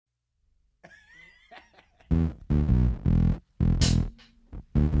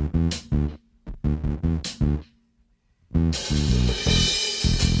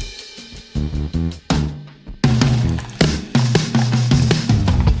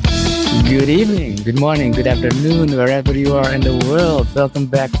Good evening, good morning, good afternoon, wherever you are in the world. Welcome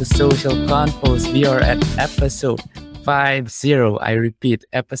back to Social Confoes. We are at episode 50. I repeat,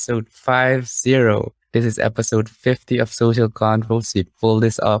 episode 50. This is episode 50 of Social Confoes. We pulled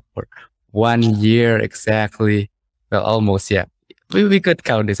this off for 1 year exactly. Well, almost, yeah. We could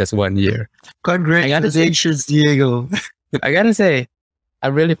count this as 1 year. Congratulations, Diego. I gotta say,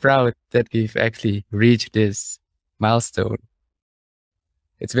 I'm really proud that we've actually reached this milestone.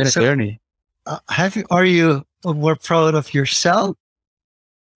 It's been a journey. Are you more proud of yourself?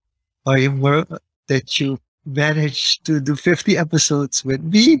 Are you more that you managed to do 50 episodes with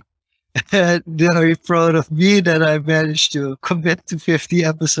me? And then are you proud of me that I managed to commit to 50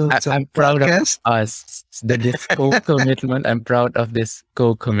 episodes I'm proud of us, this co-commitment. I'm proud of this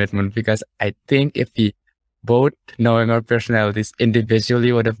co-commitment because I think if we both, knowing our personalities,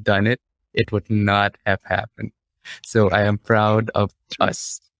 individually would have done it, it would not have happened. So I am proud of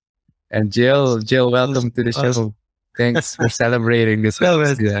us. And Jill, welcome to the show. Thanks for celebrating this. Love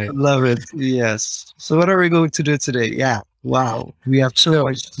it. Yes. So what are we going to do today? Yeah. Wow. We have so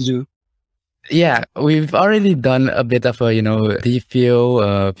much to do. Yeah, we've already done a bit of a,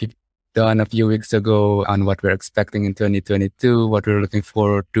 review we've done a few weeks ago on what we're expecting in 2022, what we're looking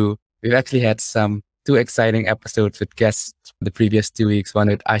forward to. We've actually had two exciting episodes with guests the previous 2 weeks, one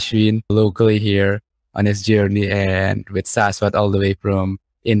with Ashwin locally here on his journey and with Saswat all the way from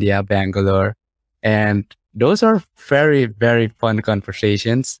India, Bangalore. And those are very, very fun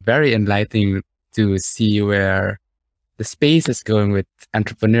conversations, very enlightening to see where the space is going with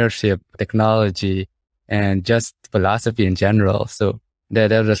entrepreneurship, technology, and just philosophy in general. So that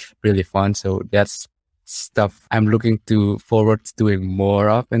was really fun. So that's stuff I'm looking forward to doing more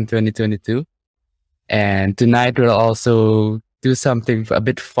of in 2022. And tonight we'll also do something a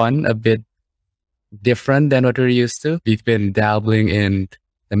bit fun, a bit different than what we're used to. We've been dabbling in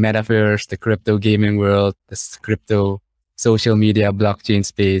the metaverse, the crypto gaming world, the crypto social media blockchain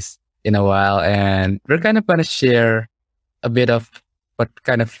space in a while. And we're kind of going to share a bit of what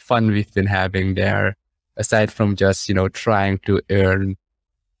kind of fun we've been having there, aside from just, trying to earn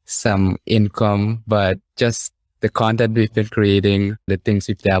some income, but just the content we've been creating, the things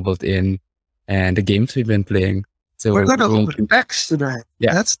we've dabbled in, and the games we've been playing. So we're going to open packs tonight.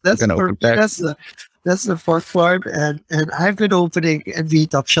 Yeah, that's the fourth part. And I've been opening NBA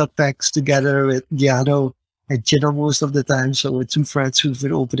Top Shot packs together with Giano and Gino most of the time. So we're two friends who've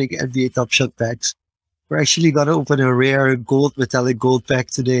been opening NBA Top Shot packs. We're actually going to open a rare metallic gold pack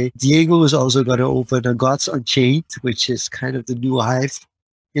today. Diego is also going to open a Gods Unchained, which is kind of the new hype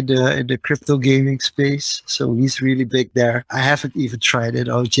in the crypto gaming space. So he's really big there. I haven't even tried it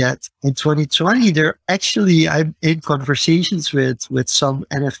out yet. In 2020, I'm in conversations with some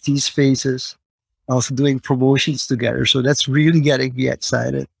NFT spaces of doing promotions together. So that's really getting me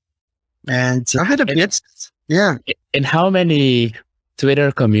excited. And I had a bit, yeah. In how many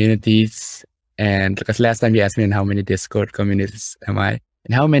Twitter communities, and because last time you asked me in how many Discord communities am I,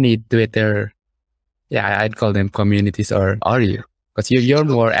 and how many Twitter, I'd call them communities, or are you? Because you're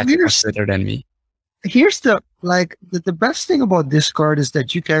more active on Twitter than me. Here's the best thing about Discord is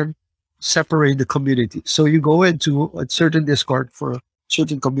that you can separate the community. So you go into a certain Discord for a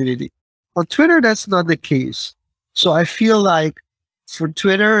certain community. On Twitter, that's not the case. So I feel like for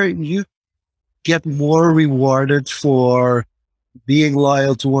Twitter, you get more rewarded for being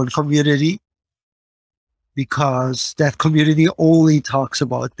loyal to one community because that community only talks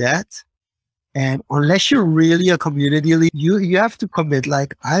about that. And unless you're really a community lead, you have to commit.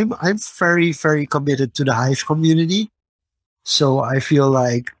 Like I'm very, very committed to the Hive community. So I feel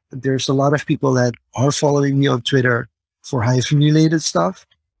like there's a lot of people that are following me on Twitter for Hive related stuff.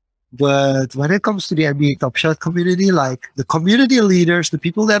 But when it comes to the NBA Top Shot community, like the community leaders, the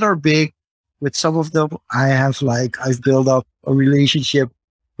people that are big, with some of them, I've built up a relationship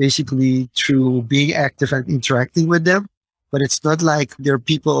basically through being active and interacting with them. But it's not like there are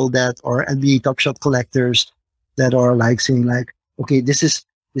people that are NBA Top Shot collectors that are like saying like, okay, this is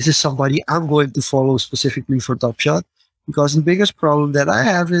somebody I'm going to follow specifically for Top Shot. Because the biggest problem that I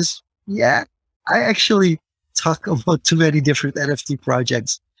have is, I actually talk about too many different NFT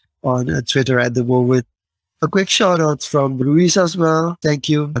projects on Twitter at the moment. A quick shout out from Ruiz as well. Thank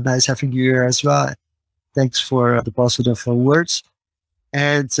you. Nice having you here as well. Thanks for the positive words.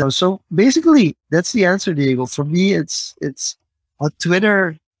 And so basically, that's the answer, Diego. For me, it's on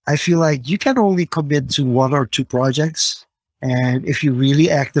Twitter. I feel like you can only commit to one or two projects, and if you're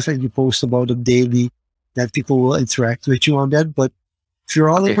really active and you post about them daily, that people will interact with you on that. But if you're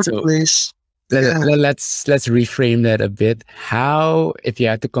all over the place, let's reframe that a bit. How, if you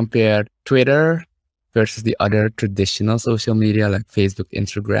had to compare Twitter versus the other traditional social media like Facebook,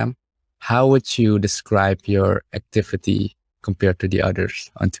 Instagram, how would you describe your activity compared to the others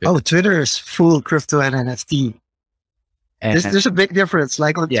on Twitter? Oh, Twitter is full crypto and NFT. And There's a big difference.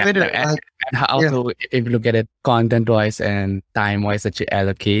 Like on yeah, Twitter, like and how yeah. also if you look at it content wise and time wise that you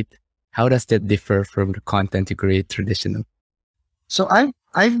allocate, how does that differ from the content you create traditional? So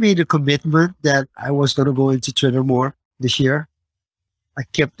I've made a commitment that I was going to go into Twitter more this year. I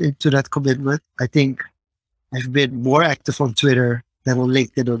kept into that commitment. I think I've been more active on Twitter than on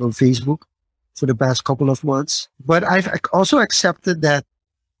LinkedIn or on Facebook for the past couple of months. But I've also accepted that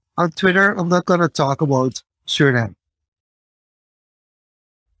on Twitter, I'm not going to talk about Suriname.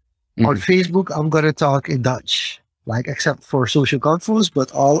 On Facebook, I'm going to talk in Dutch, like except for social Confoes,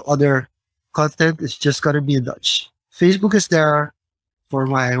 but all other content is just going to be in Dutch. Facebook is there for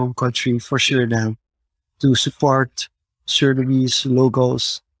my home country, for Suriname, to support Surinamese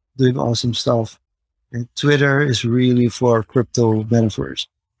logos doing awesome stuff. And Twitter is really for crypto metaverse.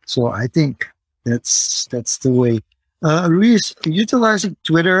 So I think that's the way. Reese, utilizing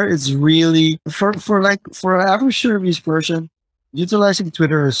Twitter is really for an average Surinamese person. Utilizing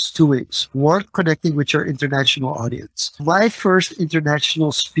Twitter is two ways. One, connecting with your international audience. My first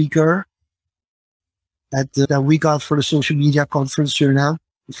international speaker that we got for the social media conference Suriname,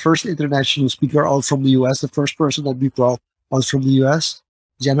 the first international speaker, all from the US, the first person that we brought was from the US,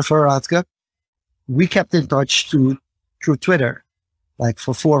 Jennifer Radke. We kept in touch through Twitter, like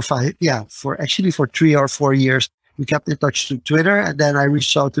for 3 or 4 years. We kept in touch through Twitter, and then I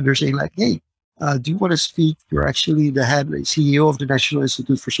reached out to her saying like, hey, do you want to speak? You're actually the CEO of the National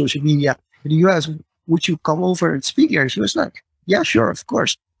Institute for Social Media in the US. Would you come over and speak here? She was like, yeah, sure, of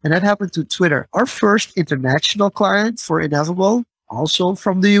course. And that happened to Twitter. Our first international client for Inevitable, also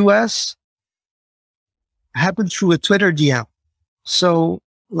from the US, happened through a Twitter DM. So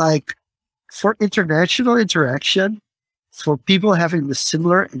like for international interaction, for people having the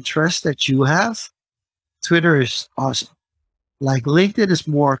similar interests that you have, Twitter is awesome. Like LinkedIn is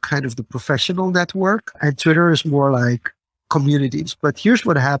more kind of the professional network and Twitter is more like communities. But here's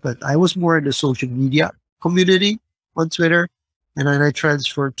what happened. I was more in the social media community on Twitter and then I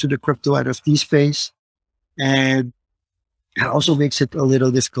transferred to the crypto NFT space. And it also makes it a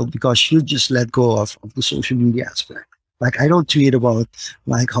little difficult because you just let go of the social media aspect. Like I don't tweet about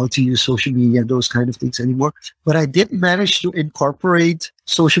like how to use social media and those kind of things anymore. But I did manage to incorporate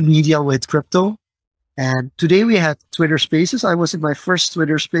social media with crypto. And today we had Twitter Spaces. I was in my first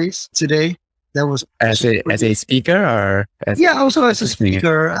Twitter Space today. That was as a speaker or also as a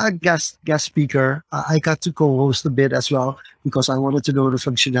speaker, a guest speaker. I got to co-host a bit as well because I wanted to know the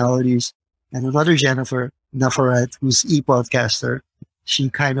functionalities. And another Jennifer Nafaret, who's e-podcaster, she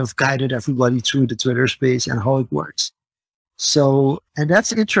kind of guided everybody through the Twitter Space and how it works. So, and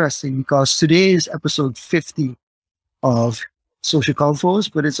that's interesting because today is episode 50 of Social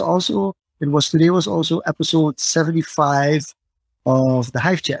Confoes, but today was also episode 75 of the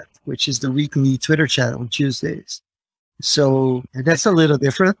Hive Chat, which is the weekly Twitter chat on Tuesdays. So, and that's a little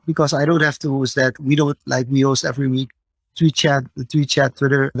different because I don't have to host that. We don't like we host every week.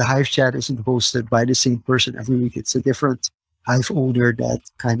 The Hive Chat isn't hosted by the same person every week. It's a different Hive owner that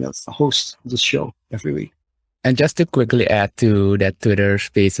kind of hosts the show every week. And just to quickly add to that Twitter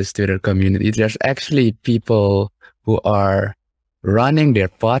Spaces, Twitter community, there's actually people who are running their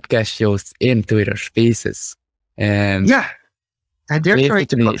podcast shows in Twitter Spaces. And yeah, and they're trying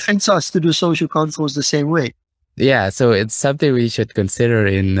to convince us to do Social Confoes the same way. Yeah, so it's something we should consider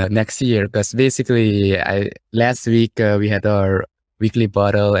in next year because basically last week we had our weekly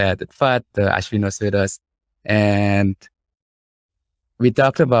bottle at FAT, Ashwin was with us, and we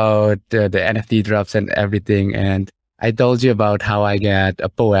talked about the NFT drops and everything. And I told you about how I got a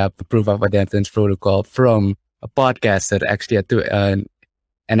POAP, Proof of Identity Protocol, from a podcaster, actually an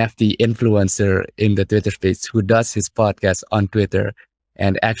NFT influencer in the Twitter space who does his podcast on Twitter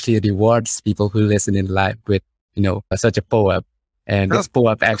and actually rewards people who listen in live with, such a POAP. And this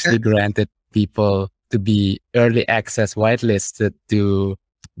POAP actually granted people to be early access whitelisted to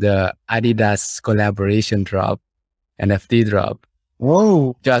the Adidas collaboration drop, NFT drop.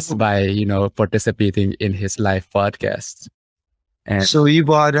 Whoa. Just by, participating in his live podcast. And so you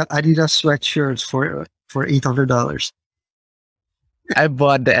bought Adidas sweatshirts for $800. I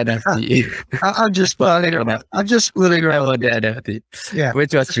bought the NFT. I'm just fooling around. I bought the NFT,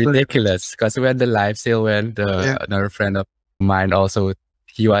 which was ridiculous because when the live sale went, another friend of mine also,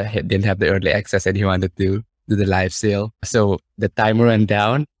 he didn't have the early access and he wanted to do the live sale. So the timer went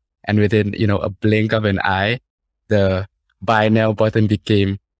down and within, a blink of an eye, the buy now button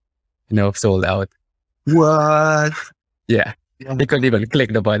became, sold out. What? Yeah. They couldn't even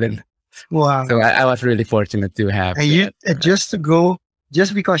click the button. Wow. So I was really fortunate to have. And just to go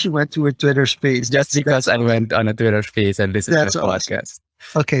Just because you went to a Twitter space. Just because I went on a Twitter space and listened to a That's awesome. podcast.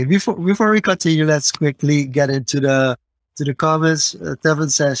 Okay, before we continue, let's quickly get into the comments. Devin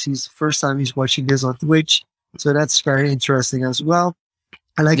says he's first time he's watching this on Twitch, so that's very interesting as well.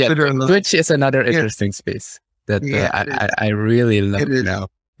 I like Yeah, Twitter a lot. Twitch is another Yeah, interesting space that yeah, I really love it is. now.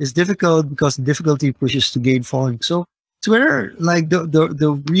 It's difficult because difficulty pushes to gain following. So Twitter, like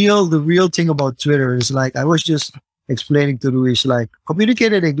the real thing about Twitter is like I was just explaining to Luis, like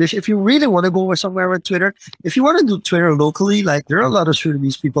communicate in English. If you really want to go somewhere with Twitter, if you want to do Twitter locally, like there are a lot of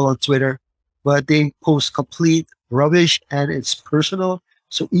Sudanese people on Twitter, but they post complete rubbish and it's personal.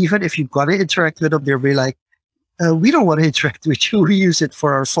 So even if you gotta interact with them, they'll be like, we don't want to interact with you. We use it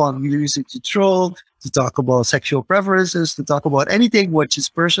for our fun. We use it to troll, to talk about sexual preferences, to talk about anything which is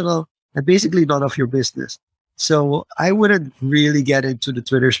personal and basically none of your business. So I wouldn't really get into the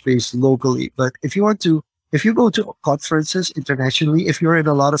Twitter space locally. But if you go to conferences internationally, if you're in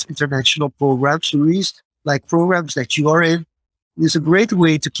a lot of international programs, Luis, like programs that you are in, it's a great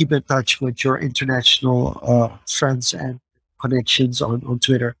way to keep in touch with your international friends and connections on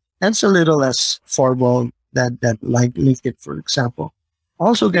Twitter. And it's a little less formal than like LinkedIn, for example.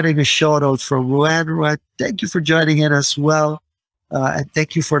 Also getting a shout out from Ruan. Ruan, thank you for joining in as well. And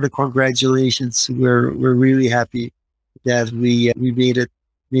thank you for the congratulations. We're really happy that we made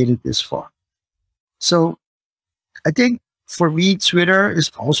it this far. So I think for me, Twitter is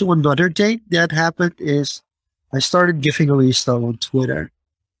also another thing that happened is I started giving away stuff on Twitter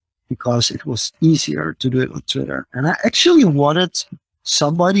because it was easier to do it on Twitter. And I actually wanted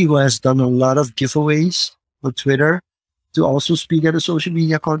somebody who has done a lot of giveaways on Twitter to also speak at a social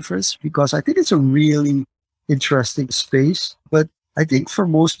media conference because I think it's a really interesting space. But I think for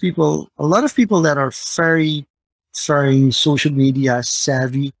most people, a lot of people that are very, very social media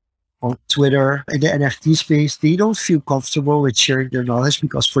savvy on Twitter in the NFT space, they don't feel comfortable with sharing their knowledge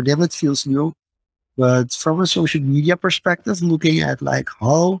because for them it feels new. But from a social media perspective, looking at like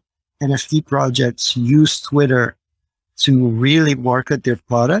how NFT projects use Twitter to really market their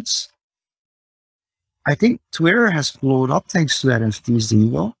products, I think Twitter has blown up thanks to NFTs,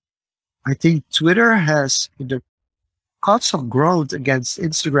 Diego. I think Twitter has caught some ground against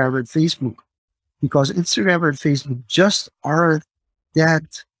Instagram and Facebook because Instagram and Facebook just aren't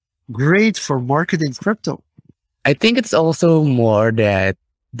that great for marketing crypto. I think it's also more that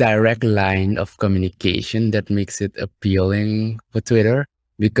direct line of communication that makes it appealing for Twitter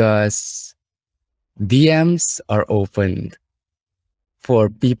because DMs are open for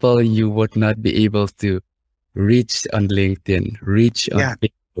people you would not be able to reach on LinkedIn, reach on Yeah,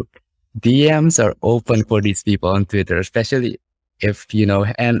 Facebook. DMs are open for these people on Twitter, especially if,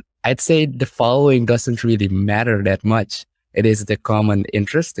 and I'd say the following doesn't really matter that much. It is the common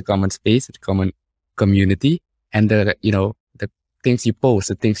interest, the common space, the common community, and the things you post,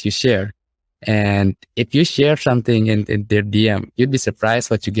 the things you share. And if you share something in their DM, you'd be surprised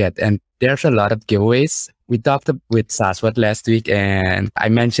what you get. And there's a lot of giveaways. We talked with Saswat last week, and I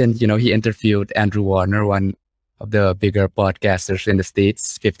mentioned, he interviewed Andrew Warner, one of the bigger podcasters in the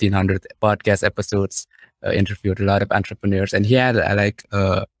States, 1,500 podcast episodes, interviewed a lot of entrepreneurs. And he had like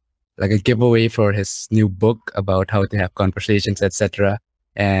a giveaway for his new book about how to have conversations, etc.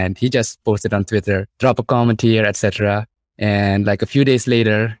 And he just posted on Twitter, drop a comment here, etc. And like a few days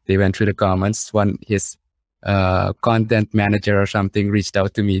later, they went through the comments. His content manager or something reached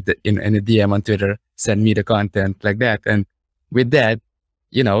out to me in a DM on Twitter, send me the content like that. And with that,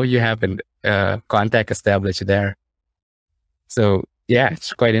 you have a contact established there. So yeah,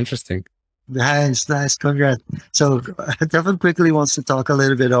 it's quite interesting. nice, nice. Congrats. So Devin quickly wants to talk a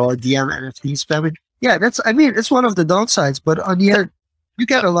little bit about DM NFT spamming. Yeah, it's one of the downsides, but on the other, you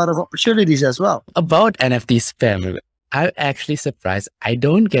get a lot of opportunities as well. About NFT spam, I'm actually surprised. I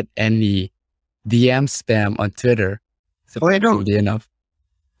don't get any DM spam on Twitter. Oh, I know. Surprisingly enough,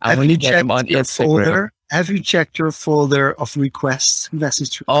 I Have only you get them checked on your Instagram. folder? Have you checked your folder of requests,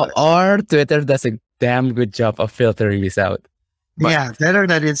 message requests? Or Twitter does a damn good job of filtering this out. But Yeah, better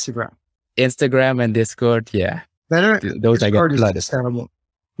than Instagram. Instagram and Discord, yeah, Better. those I get Discord is flooded. terrible.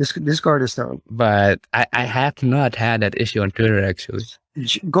 Discord is terrible. But I have not had that issue on Twitter actually.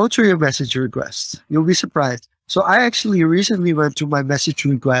 Go through your message requests. You'll be surprised. So I actually recently went to my message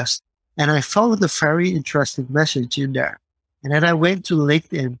request and I found a very interesting message in there. And then I went to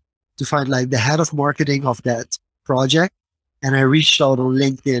LinkedIn to find like the head of marketing of that project. And I reached out on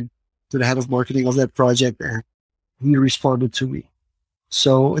LinkedIn to the head of marketing of that project and he responded to me.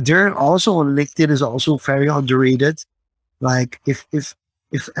 So there also on LinkedIn is also very underrated. Like if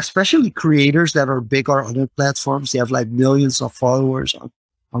especially creators that are big on other platforms, they have like millions of followers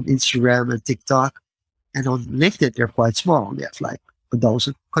on Instagram and TikTok. And on LinkedIn, they're quite small. They have like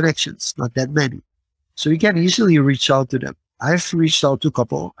 1,000 connections, not that many. So you can easily reach out to them. I've reached out to a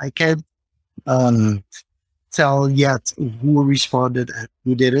couple. I can't um, tell yet who responded and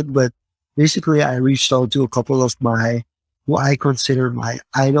who didn't, but basically I reached out to a couple of my who I consider my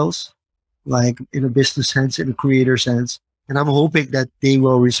idols, like in a business sense, in a creator sense. And I'm hoping that they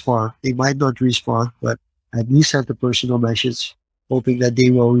will respond. They might not respond, but I at least sent a personal message hoping that they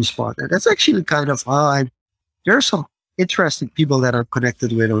will respond. And that's actually kind of how there are some interesting people that I'm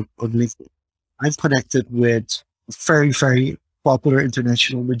connected with on LinkedIn. I'm connected with a very, very popular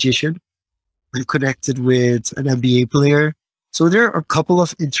international magician. I'm connected with an NBA player. So there are a couple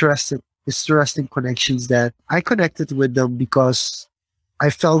of interesting connections that I connected with them because I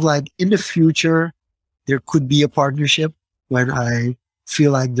felt like in the future there could be a partnership when I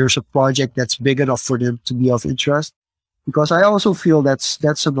feel like there's a project that's big enough for them to be of interest. Because I also feel that's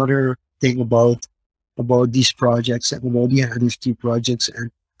another thing about these projects and about the NFT projects and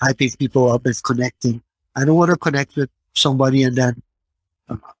hyping people up and connecting. I don't want to connect with somebody and then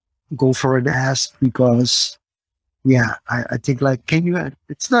uh, go for an ask because yeah, I think like can you?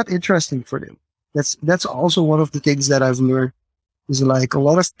 It's not interesting for them. That's also one of the things that I've learned is like a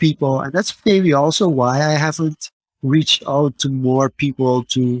lot of people, and that's maybe also why I haven't reached out to more people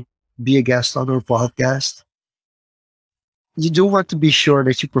to be a guest on our podcast. You do want to be sure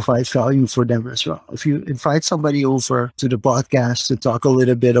that you provide value for them as well. If you invite somebody over to the podcast to talk a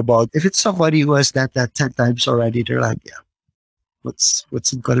little bit about, if it's somebody who has that 10 times already, they're like, yeah, what's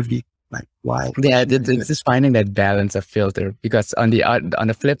it gonna be? Like, why? Yeah, Should we do it's it? just finding that balance of filter because on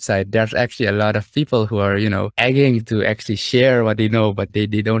the flip side, there's actually a lot of people who are egging to actually share what they know, but they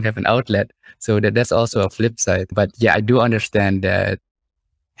don't have an outlet. So that's also a flip side. But yeah, I do understand that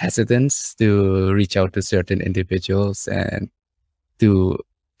hesitance to reach out to certain individuals and to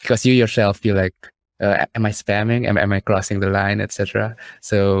because you yourself feel like, am I spamming? Am I crossing the line, etc.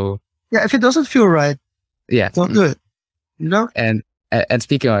 So Yeah, if it doesn't feel right, yeah, don't do it. You know? And and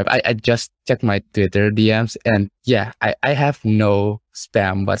speaking of, I just checked my Twitter DMs, and yeah, I have no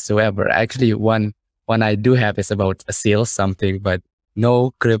spam whatsoever. Actually, one I do have is about a sale something, but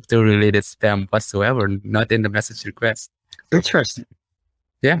no crypto related spam whatsoever. Not in the message request. So Interesting.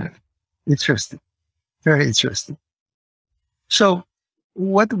 yeah, Interesting. Very interesting. So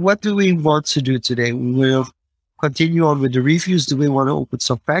what do we want to do today? We will continue on with the reviews. Do we want to open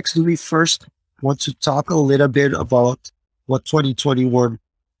some facts? Do we first want to talk a little bit about what 2021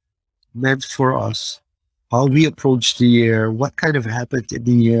 meant for us? How we approached the year? What kind of happened in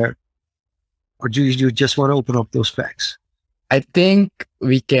the year? Or do you just want to open up those facts? I think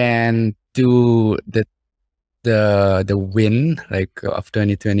we can do the win like of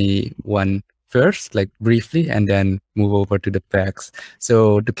 2021 first, like briefly, and then move over to the facts.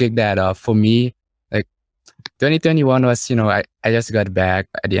 So to kick that off, for me, like 2021 was, I just got back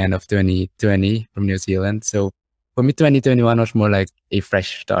at the end of 2020 from New Zealand. So for me, 2021 was more like a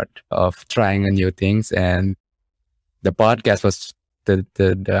fresh start of trying new things. And the podcast was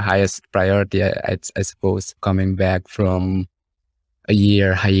the highest priority, I suppose, coming back from a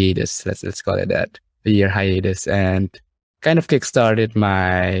year hiatus. Let's call it that, a year hiatus, and kind of kickstarted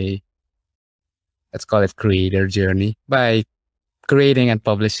my, let's call it, creator journey by creating and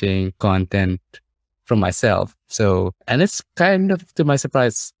publishing content from myself. So, and it's kind of, to my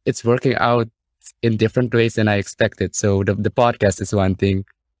surprise, it's working out in different ways than I expected. So the podcast is one thing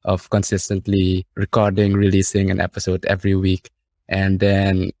of consistently recording, releasing an episode every week, and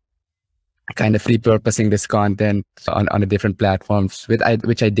then kind of repurposing this content on the different platforms,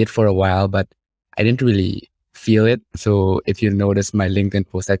 which I did for a while, but I didn't really feel it. So if you notice my LinkedIn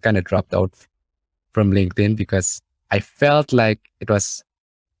post, I kind of dropped out from LinkedIn because I felt like it was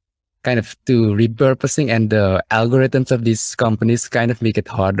kind of too repurposing, and the algorithms of these companies kind of make it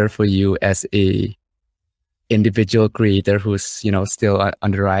harder for you as a individual creator who's still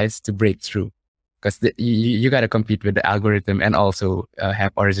on the rise to break through, because you got to compete with the algorithm and also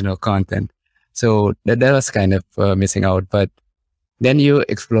have original content. So that was kind of missing out. But then you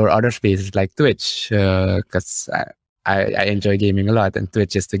explore other spaces like Twitch, because I enjoy gaming a lot, and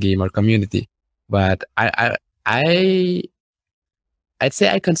Twitch is the gamer community. But I I'd say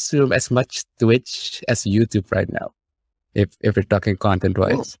I consume as much Twitch as YouTube right now, if we're talking content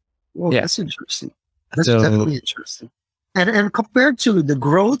Well, wise. well, Yeah. that's interesting. That's So definitely interesting. And compared to the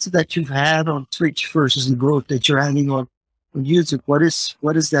growth that you've had on Twitch versus the growth that you're having on YouTube, what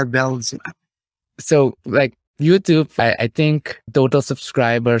is that balancing? so like YouTube, I think total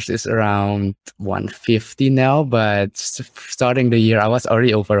subscribers is around 150 now, but starting the year, I was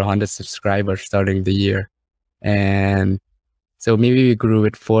already over 100 subscribers starting the year. And so maybe we grew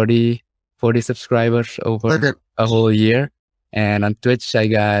with 40 subscribers over But a whole year. And on Twitch, I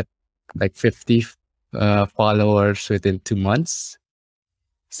got like 50 followers within 2 months.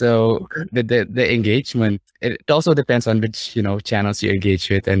 So Okay. the engagement, it also depends on which, channels you engage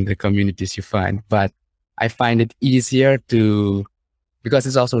with and the communities you find. But I find it easier to, because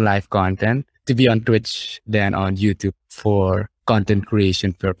it's also live content, to be on Twitch than on YouTube for content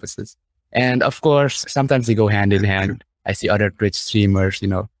creation purposes. And of course, sometimes they go hand in hand. I see other Twitch streamers,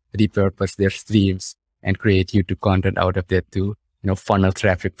 repurpose their streams and create YouTube content out of it to, funnel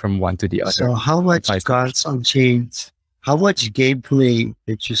traffic from one to the other. So how And much vice versa. Gods Unchained, how much gameplay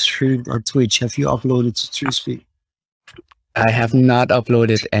that you streamed on Twitch have you uploaded to TrueSpeak? I have not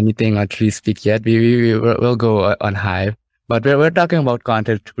uploaded anything on TreeSpeak yet. We'll go on Hive, but we're talking about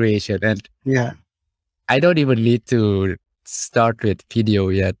content creation, and Yeah. I don't even need to start with video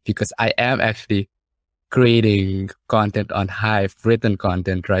yet because I am actually creating content on Hive, written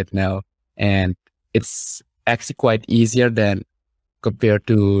content right now, and it's actually quite easier than compared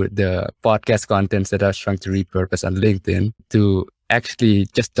to the podcast contents that I was trying to repurpose on LinkedIn to actually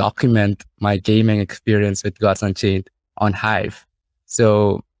just document my gaming experience with Gods Unchained on Hive.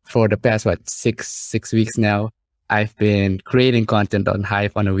 So for the past, 6 weeks now, I've been creating content on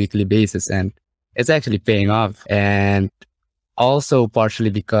Hive on a weekly basis, and it's actually paying off. And also partially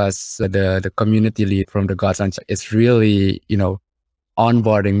because the community lead from the Gods Unchained is really,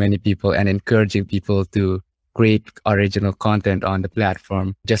 onboarding many people and encouraging people to create original content on the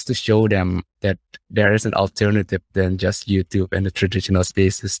platform just to show them that there is an alternative than just YouTube and the traditional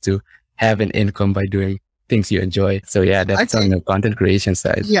spaces to have an income by doing things you enjoy. So yeah, I that's on think, the content creation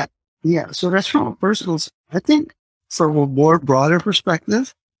side. yeah, yeah. So that's from a personal, I think from a more broader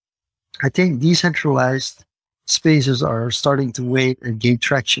perspective, I think decentralized spaces are starting to wane and gain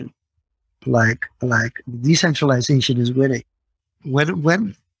traction. Like decentralization is winning.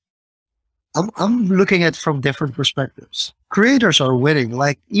 When I'm looking at from different perspectives. Creators are winning.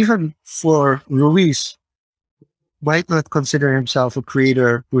 Like even for Ruiz, might not consider himself a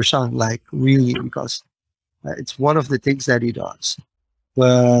creator person, like really, because it's one of the things that he does.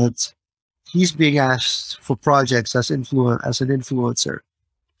 But he's being asked for projects as an influencer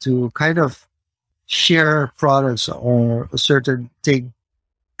to kind of share products or a certain thing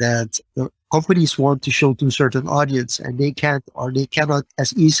that the companies want to show to a certain audience, and they can't or they cannot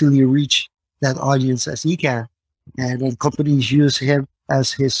as easily reach that audience as he can. And then companies use him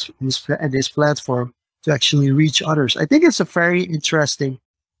as his platform to actually reach others. I think it's a very interesting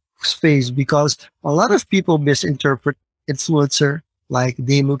space because a lot of people misinterpret influencer. Like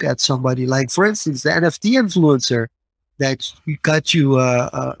they look at somebody like, for instance, the NFT influencer that got you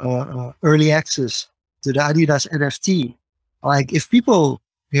early access to the Adidas NFT. Like if people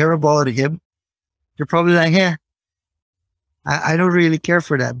hear about him, they're probably like, yeah, I don't really care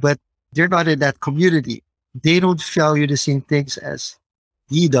for that. But they're not in that community. They don't value the same things as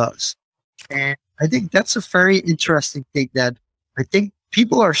he does. And I think that's a very interesting thing that I think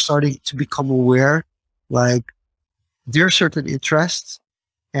people are starting to become aware. Like there are certain interests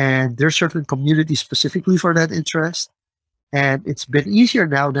and there's certain communities specifically for that interest. And it's been easier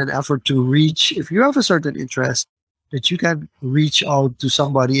now than ever to reach, if you have a certain interest, that you can reach out to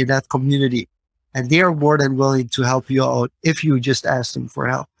somebody in that community. And they are more than willing to help you out if you just ask them for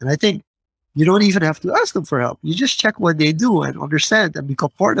help. And I think you don't even have to ask them for help. You just check what they do and understand and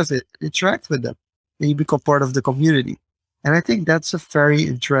become part of it, interact with them, and you become part of the community. And I think that's a very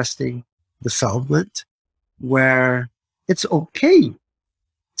interesting development where it's okay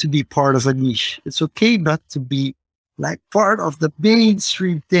to be part of a niche. It's okay not to be like part of the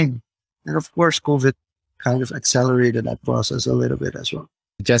mainstream thing. And of course, COVID kind of accelerated that process a little bit as well.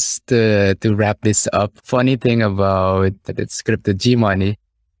 Just to wrap this up, funny thing about that it's crypto G Money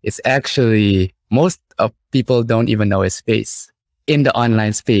is actually most of people don't even know his face in the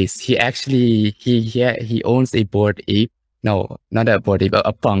online space. He actually he owns a board ape. No, not a board ape,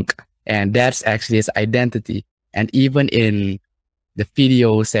 a punk, and that's actually his identity. And even in the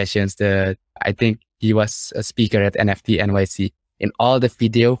video sessions, I think he was a speaker at NFT NYC. In all the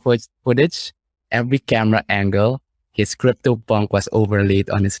video footage, every camera angle, his crypto punk was overlaid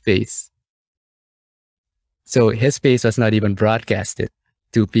on his face. So his face was not even broadcasted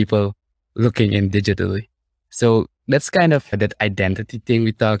to people looking in digitally. So that's kind of that identity thing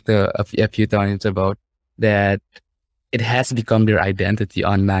we talked a few times about, that it has become their identity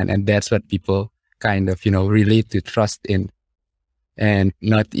online. And that's what people kind of, relate to, trust in, and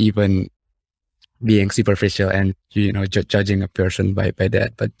not even being superficial and, judging a person by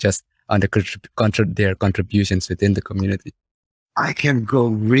that, but just on their contributions within the community. I can go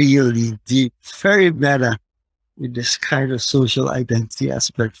really deep, very meta with this kind of social identity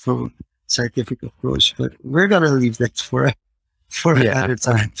aspect from scientific approach, but we're gonna leave that for for Yeah. another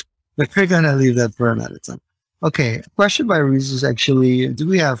time. But we're gonna leave that for another time. Okay, question by Reese is actually, do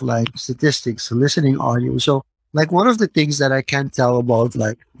we have like statistics, listening audio? So like one of the things that I can tell about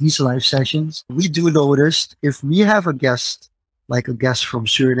like these live sessions, we do notice if we have a guest, like a guest from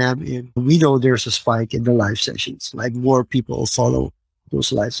Suriname in, we know there's a spike in the live sessions, like more people follow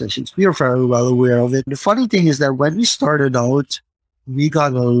those live sessions. We are very well aware of it. The funny thing is that when we started out, we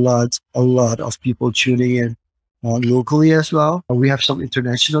got a lot of people tuning in locally as well. We have some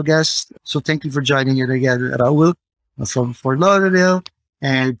international guests. So thank you for joining in again, Raul from Fort Lauderdale.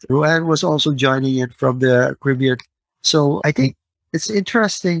 And Roanne was also joining in from the Caribbean. So I think it's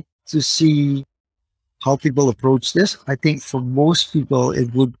interesting to see how people approach this. I think for most people,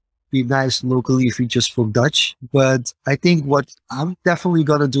 it would be nice locally if we just spoke Dutch. But I think what I'm definitely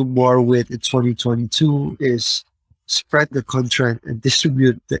going to do more with in 2022 is spread the content and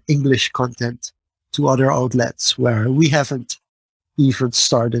distribute the English content to other outlets where we haven't even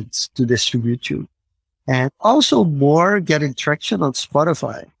started to distribute you. And also more getting traction on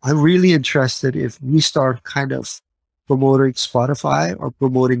Spotify. I'm really interested if we start kind of promoting Spotify or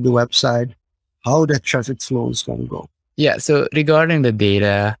promoting the website, how that traffic flow is going to go. Yeah. So regarding the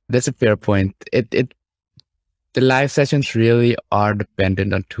data, that's a fair point. The live sessions really are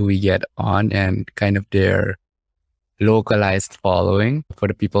dependent on who we get on and kind of their localized following for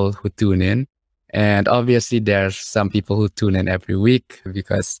the people who tune in. And obviously, there's some people who tune in every week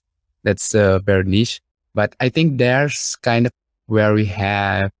because that's very niche. But I think there's kind of where we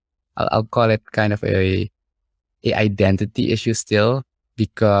have, I'll call it kind of a identity issue still,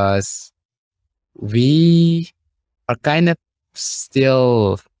 because we are kind of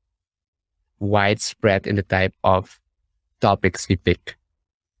still widespread in the type of topics we pick.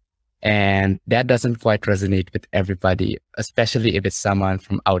 And that doesn't quite resonate with everybody, especially if it's someone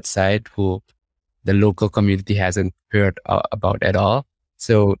from outside who the local community hasn't heard about at all.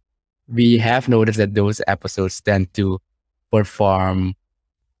 So we have noticed that those episodes tend to perform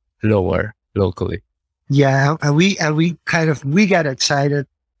lower locally. Yeah, and we got excited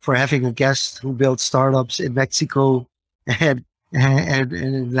for having a guest who built startups in Mexico and and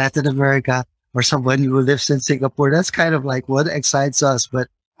in Latin America, or somebody who lives in Singapore. That's kind of like what excites us, but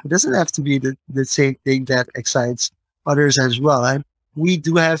it doesn't have to be the same thing that excites others as well. And we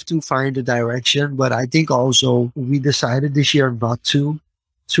do have to find a direction, but I think also we decided this year not to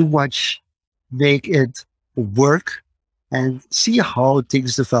too much make it work and see how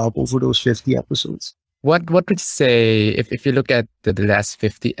things develop over those 50 episodes. What would you say if you look at the last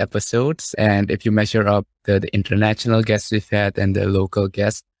 50 episodes and if you measure up the international guests we've had and the local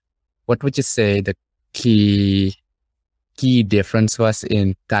guests, what would you say the key difference was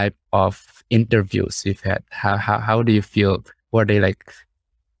in type of interviews we've had? How do you feel? Were they like,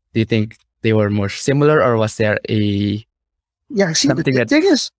 do you think they were more similar, or was there a something the that's thing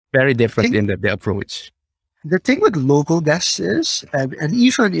is, very different in the approach? the thing with local guests is, and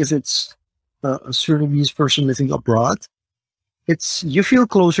even if it's a Surinamese person living abroad, it's you feel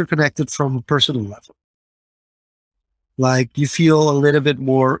closer connected from a personal level. Like you feel a little bit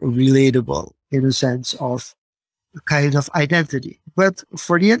more relatable in a sense of kind of identity. But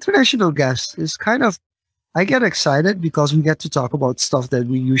for the international guests, it's kind of I get excited because we get to talk about stuff that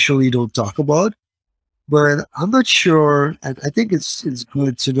we usually don't talk about. But I'm not sure, and I think it's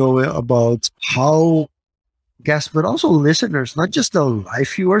good to know about how guests, but also listeners, not just the live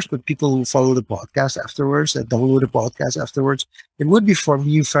viewers, but people who follow the podcast afterwards and download the podcast afterwards. It would be for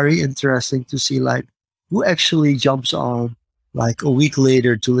me very interesting to see like who actually jumps on like a week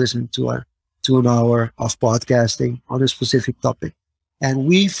later to listen to an hour of podcasting on a specific topic. And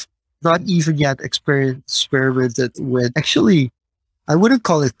we've not even yet experimented with actually, I wouldn't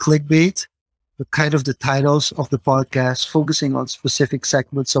call it clickbait, but kind of the titles of the podcast, focusing on specific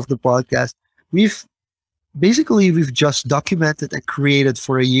segments of the podcast. We've we've just documented and created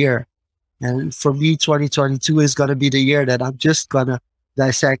for a year. And for me, 2022 is going to be the year that I'm just going to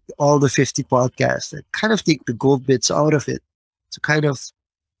dissect all the 50 podcasts and kind of take the gold bits out of it to kind of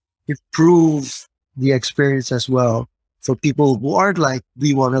improve the experience as well for people who aren't like,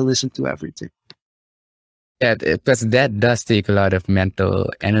 we want to listen to everything. Yeah, because that does take a lot of mental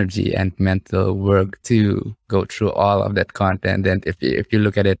energy and mental work to go through all of that content. And if you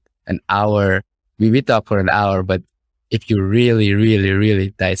look at it, an hour, we talk for an hour, but if you really, really, really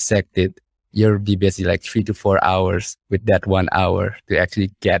dissect it, you'll be busy like 3 to 4 hours with that 1 hour to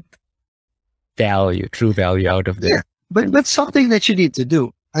actually get true value out of it. Yeah, but something that you need to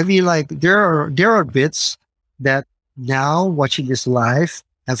do. I mean, like there are bits that now watching this live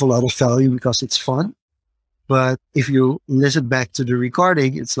have a lot of value because it's fun. But if you listen back to the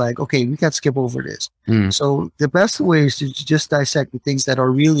recording, it's like, okay, we can skip over this. Mm. So the best way is to just dissect the things that are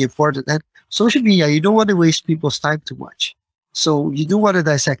really important. And social media, you don't want to waste people's time too much. So you do want to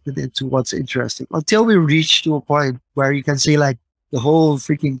dissect it into what's interesting until we reach to a point where you can say like the whole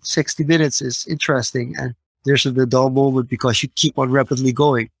freaking 60 minutes is interesting and there's a dull moment because you keep on rapidly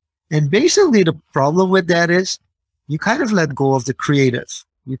going. And basically the problem with that is you kind of let go of the creative.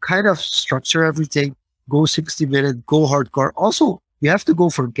 You kind of structure everything, go 60 minutes, go hardcore. Also, you have to go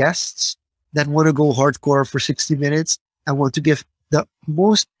for guests that want to go hardcore for 60 minutes and want to give the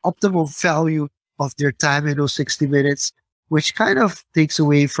most optimal value of their time in those 60 minutes, which kind of takes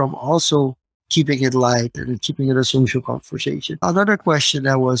away from also keeping it light and keeping it a social conversation. Another question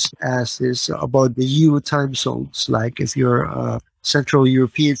that was asked is about the EU time zones, like if you're Central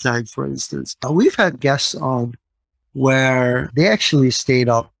European time, for instance. We've had guests on where they actually stayed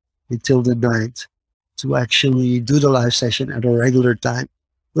up until the night to actually do the live session at a regular time.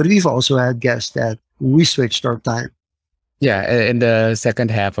 But we've also had guests that we switched our time. Yeah, in the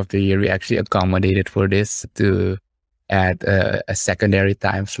second half of the year, we actually accommodated for this to add a secondary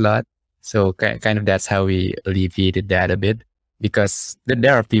time slot. So kind of that's how we alleviated that a bit, because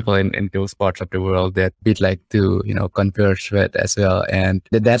there are people in those parts of the world that we'd like to, converse with as well. And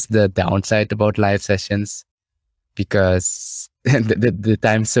that's the downside about live sessions, because the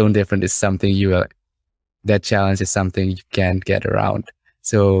time zone difference is something that challenge is something you can't get around.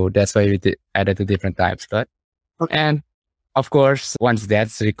 So that's why we added a different time slot. Okay. And of course, once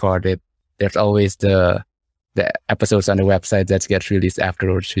that's recorded, there's always the episodes on the website that get released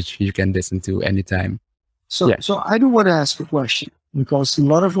afterwards, which you can listen to anytime. So I do want to ask a question, because a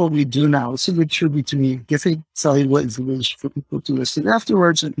lot of what we do now is a bit tribute to me giving valuable information for people to listen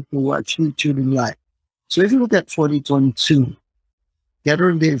afterwards and people who actually tune in live. So if you look at 2022,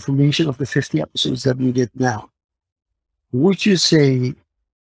 gathering the information of the 50 episodes that we did now, would you say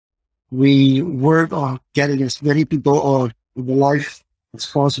we work on getting as many people on in the live as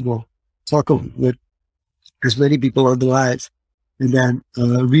possible, talk with as many people on the live, and then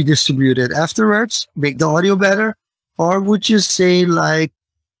redistribute it afterwards, make the audio better? Or would you say like,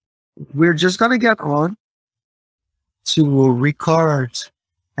 we're just going to get on to record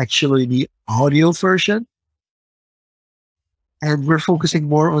actually the audio version, and we're focusing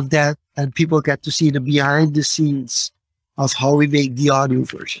more on that, and people get to see the behind the scenes of how we make the audio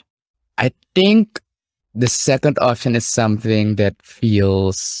version? I think the second option is something that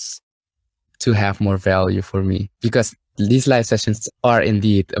feels to have more value for me, because these live sessions are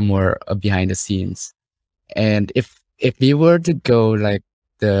indeed more behind the scenes. And if we were to go like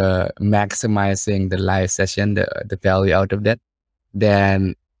the maximizing the live session, the value out of that,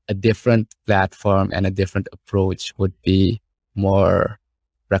 then a different platform and a different approach would be more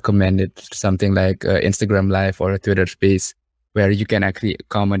recommended. Something like Instagram Live or a Twitter Space, where you can actually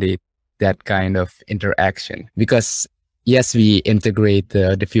accommodate that kind of interaction. Because yes, we integrate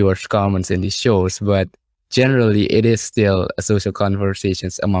the viewers' comments in these shows, but generally it is still a social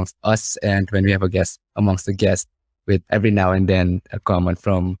conversations amongst us, and when we have a guest, amongst the guests, with every now and then a comment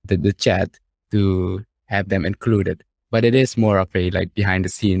from the chat to have them included. But it is more of a like behind the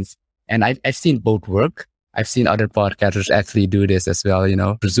scenes. And I've seen both work. I've seen other podcasters actually do this as well,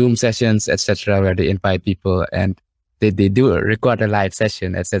 Zoom sessions, etc., where they invite people and they do record a live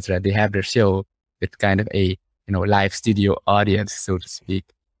session, etc. They have their show with kind of a, live studio audience, so to speak.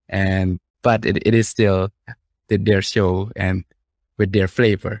 But it is still their show and with their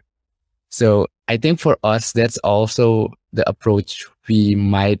flavor. So I think for us, that's also the approach we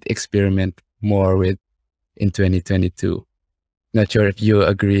might experiment more with in 2022. Not sure if you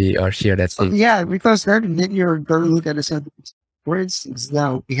agree or share that same. Yeah, because then you're going to look at the sentence. For instance,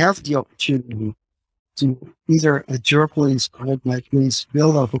 now we have the opportunity to either at your place or at my place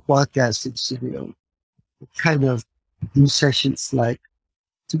build up a podcasting studio, kind of do sessions like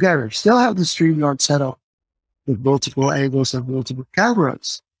together. Still have the StreamYard setup with multiple angles and multiple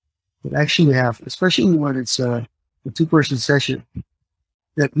cameras, but actually have, especially when it's a two-person session,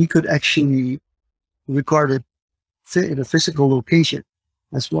 that we could actually record it in a physical location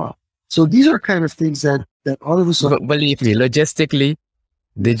as well. So these are kind of things that all of a sudden... Believe me, logistically,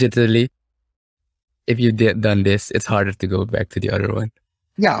 digitally, if you done this, it's harder to go back to the other one.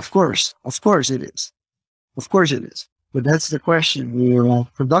 Yeah, of course. Of course it is. Of course it is. But that's the question.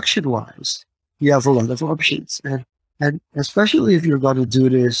 Production-wise, you have a lot of options. And especially if you're going to do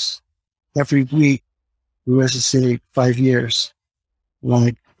this every week, let's just say 5 years,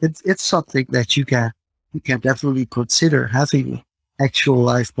 like it's something that you can definitely consider having actual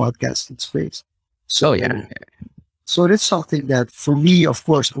live podcasting space. So yeah. So that's something that for me, of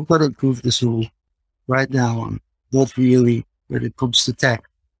course, I'm going to improve this rule. right now, not really when it comes to tech.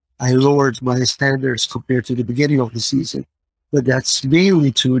 I lowered my standards compared to the beginning of the season, but that's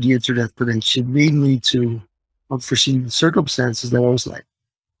mainly to the internet connection, mainly to unforeseen circumstances that I was like,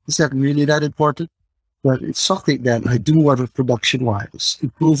 is that really that important? But it's something that I do want to production wise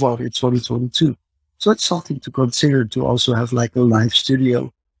improve on in 2022. So it's something to consider to also have like a live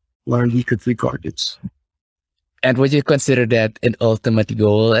studio where we could record it. And would you consider that an ultimate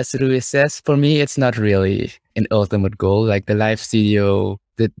goal, as Rui says? For me, it's not really an ultimate goal. Like the live studio,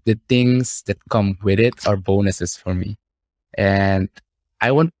 the things that come with it are bonuses for me. And I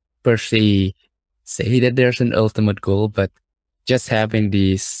won't per se say that there's an ultimate goal, but just having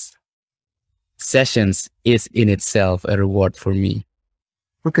these sessions is in itself a reward for me.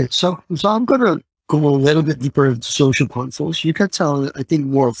 Okay, so I'm gonna go a little bit deeper into social consoles. You can tell, I think,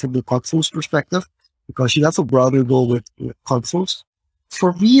 more from the consoles perspective because you have a broader goal with consoles.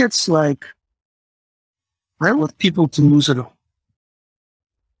 For me, it's like I want people to lose it all,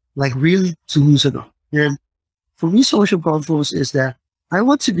 like really to lose it all. And for me, social consoles is that I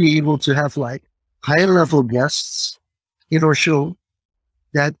want to be able to have like high level guests in our show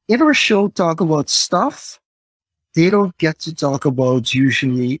that in our show talk about stuff they don't get to talk about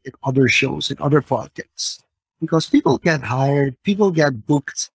usually in other shows and other podcasts because people get hired, people get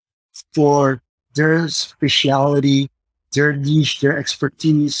booked for their speciality, their niche, their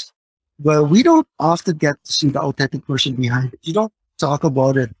expertise. But we don't often get to see the authentic person behind it. You don't talk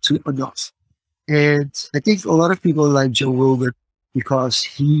about it too enough. And I think a lot of people like Joe Rogan because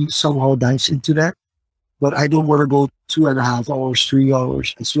he somehow dives into that, but I don't want to go 2.5 hours, 3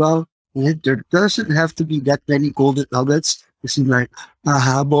 hours as well. And there doesn't have to be that many golden nuggets. It seems like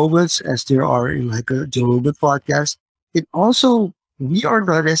aha moments as there are in like a Joe Rogan podcast. It also, we are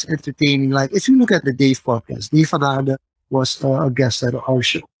not as entertaining. Like if you look at the Dave podcast, Dave Ananda was a guest at our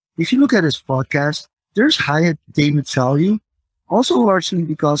show. If you look at his podcast, there's high entertainment value, also largely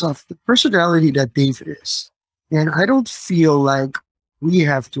because of the personality that Dave is. And I don't feel like we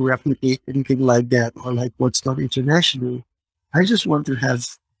have to replicate anything like that or like what's done internationally. I just want to have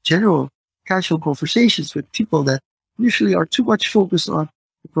general casual conversations with people that usually are too much focused on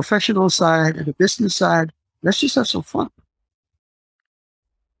the professional side and the business side. Let's just have some fun.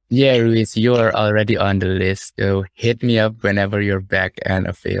 Yeah, Ruiz, you're already on the list. So hit me up whenever you're back and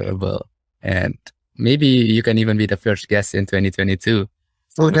available. And maybe you can even be the first guest in 2022.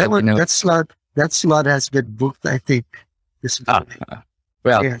 So Let me know. that slot has been booked, I think, this Ah, morning.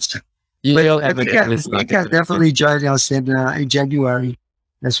 well, Yes. you'll But have it at least. you can definitely join us in January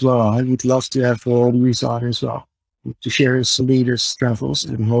as well. I would love to have Luis on as well to share his latest travels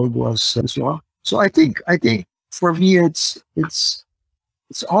and how it was as well. So I think for me it's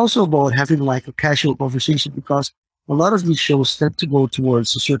also about having like a casual conversation because a lot of these shows tend to go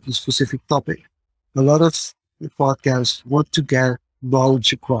towards a certain specific topic. A lot of the podcasts want to get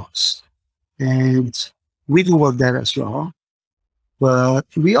knowledge across, and we do want that as well. But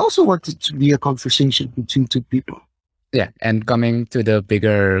we also want it to be a conversation between two people. Yeah, and coming to the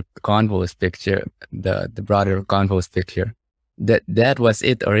bigger Confoes picture, the broader Confoes picture, that was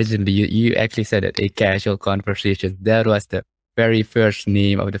it originally. You actually said it, a casual conversation. That was the very first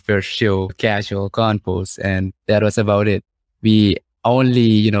name of the first show, Casual Confoes, and that was about it. We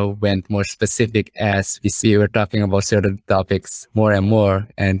only, went more specific as we were talking about certain topics more and more,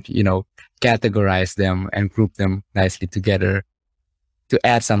 and categorize them and group them nicely together to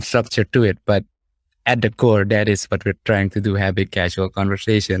add some structure to it. But at the core, that is what we're trying to do, have a casual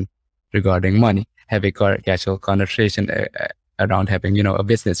conversation regarding money, have a casual conversation around having, a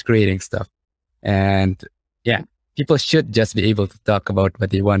business, creating stuff. And yeah, people should just be able to talk about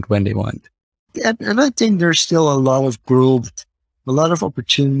what they want when they want. And I think there's still a lot of growth, a lot of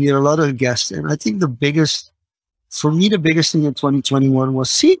opportunity, a lot of guests. And I think for me, the biggest thing in 2021 was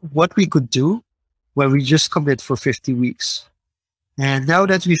see what we could do when we just commit for 50 weeks. And now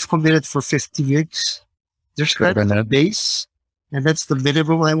that we've committed for 50 weeks, there's kind of a base, and that's the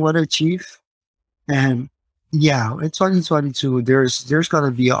minimum I want to achieve. And yeah, in 2022, there's going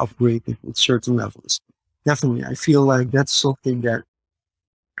to be an upgrade at certain levels. Definitely, I feel like that's something that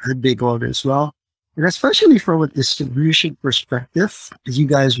I'm big on as well. And especially from a distribution perspective, you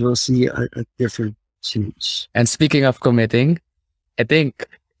guys will see a different change. And speaking of committing, I think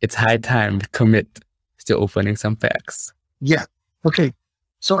it's high time to commit to opening some packs. Yeah. Okay.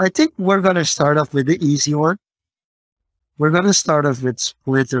 So I think we're going to start off with the easy one. We're going to start off with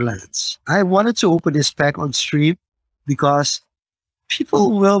Splinterlands. I wanted to open this pack on stream because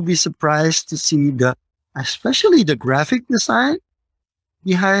people will be surprised to see especially the graphic design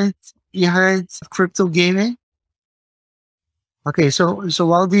behind crypto gaming. Okay, so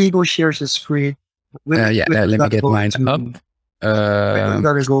while Diego shares his screen, Yeah, We're let me gonna get go mine up. into we're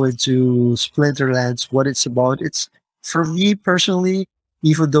gonna go into Splinterlands, what it's about. It's for me personally,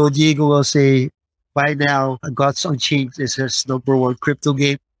 even though Diego will say by now Gods Unchained is his number one crypto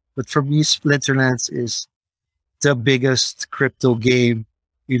game, but for me, Splinterlands is the biggest crypto game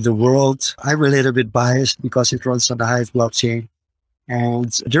in the world. I'm a little bit biased because it runs on the Hive blockchain,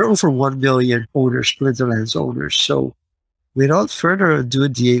 and there are over 1 million owners, Splinterlands owners. So without further ado,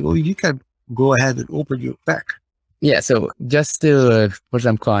 Diego, you can go ahead and open your pack. Yeah, so just to for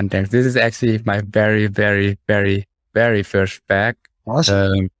some context, this is actually my very, very, very, very first pack.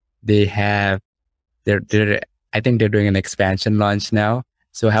 Awesome. They have they're I think they're doing an expansion launch now.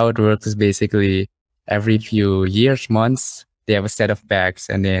 So how it works is basically every few years, months, they have a set of packs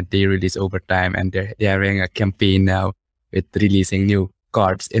and then they release over time, and they're having a campaign now with releasing new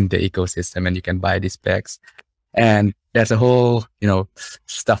cards in the ecosystem, and you can buy these packs. And there's a whole,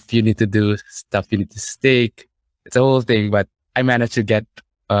 stuff you need to do, stuff you need to stake. It's a whole thing, but I managed to get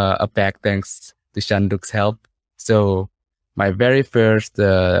a pack thanks to Shanduk's help. So my very first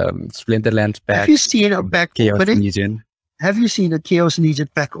Splinterlands pack. Have you seen a pack Chaos opening? Legion. Have you seen a Chaos Legion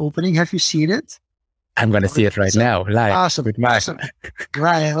pack opening? Have you seen it? I'm gonna see it right now, live. Awesome. With my... Awesome.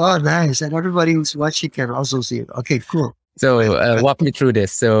 Right. Oh, nice. And everybody who's watching can also see it. Okay, cool. So walk me through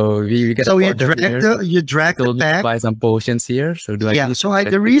this. So we get. So you drag the pack. Buy some potions here. So do I? Yeah. So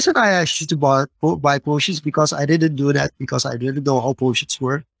the reason I asked you to buy potions because I didn't do that because I didn't know how potions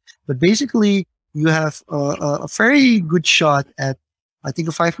work. But basically, you have a very good shot at, I think,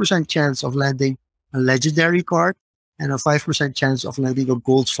 a 5% chance of landing a legendary card and a 5% chance of landing a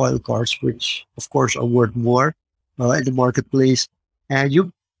gold foil cards, which of course are worth more in the marketplace. And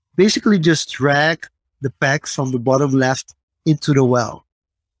you basically just drag the pack from the bottom left into the well.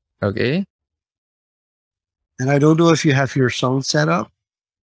 Okay. And I don't know if you have your sound set up,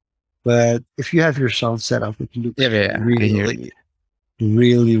 but if you have your sound set up, it looks really,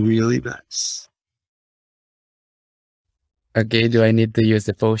 really, really nice. Okay, do I need to use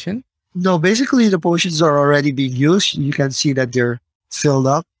the potion? No, basically the potions are already being used. You can see that they're filled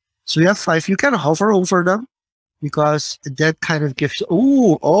up. So you have 5. You can hover over them because that kind of gives.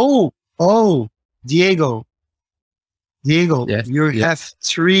 Oh, Diego, yes, you have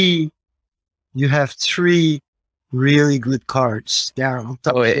 3. You have 3 really good cards there on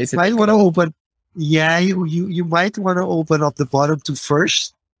top. Oh, you might want to open. Yeah, you might want to open up the bottom 2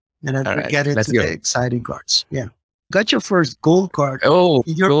 first, and then get into the exciting cards. Yeah, got your first gold card. Oh,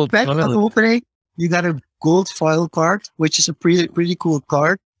 in your pack opening, you got a gold foil card, which is a pretty cool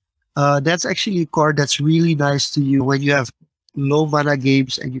card. That's actually a card that's really nice to you when you have low mana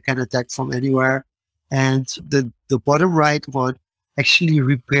games and you can attack from anywhere. And the bottom right one actually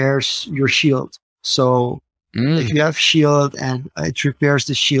repairs your shield. So if you have shield, and it repairs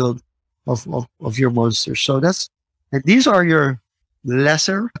the shield of your monster. So and these are your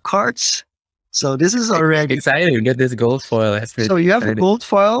lesser cards. So this is already exciting. You get this gold foil. So you have a gold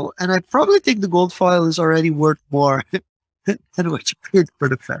foil, and I probably think the gold foil is already worth more than what you paid for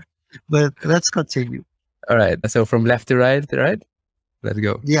the pack. But let's continue. All right. So from left to right? Let's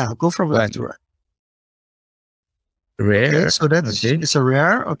go. Yeah, go from left to right. Rare. Okay, so that's it's a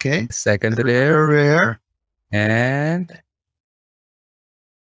rare. Okay. Second rare. And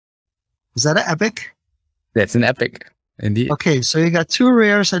is that an epic? That's an epic, indeed. Okay, so you got 2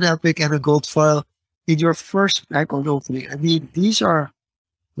 rares, an epic, and a gold foil in your first pack on opening. I mean, these are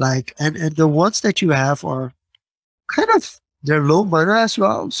like, and the ones that you have are kind of, they're low mana as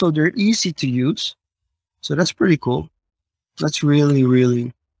well, so they're easy to use. So that's pretty cool. That's really,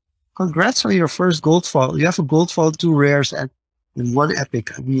 really. Congrats on your first gold foil. You have a gold foil, 2 rares, and 1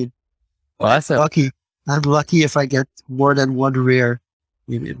 epic. I mean, awesome. I'm lucky if I get more than 1 rare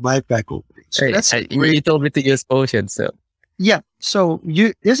in my pack opening. So you told me to use potions, so yeah. So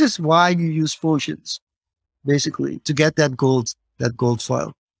this is why you use potions, basically, to get that gold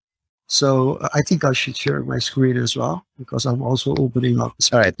foil. So I think I should share my screen as well because I'm also opening up.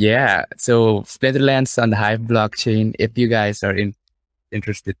 All right, yeah. So Splinterlands on the Hive blockchain. If you guys are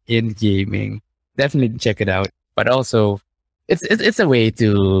interested in gaming, definitely check it out. But also, it's a way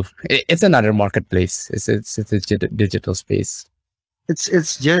to. It's another marketplace. It's a digital space.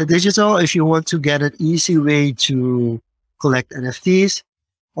 It's digital if you want to get an easy way to collect NFTs.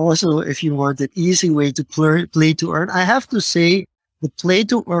 Also, if you want an easy way to play to earn. I have to say, the play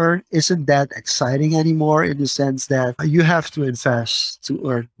to earn isn't that exciting anymore in the sense that you have to invest to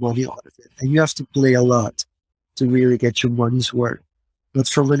earn money out of it, and you have to play a lot to really get your money's worth. But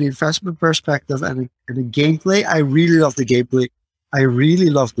from an investment perspective and the gameplay, I really love the gameplay. I really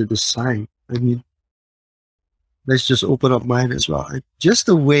love the design. I mean, let's just open up mine as well. And just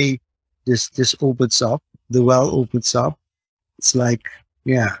the way this opens up. The well opens up. It's like,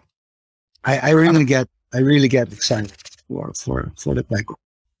 yeah, I really get excited for the pack.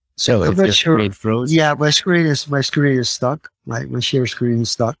 So So I'm if not your sure. screen froze, Yeah, my screen is stuck. My share screen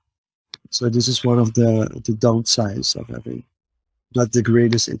is stuck. So this is one of the downsides of having not the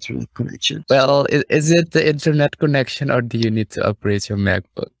greatest internet connection. well, is it the internet connection or do you need to upgrade your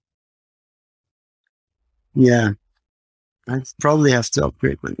MacBook? Yeah, I probably have to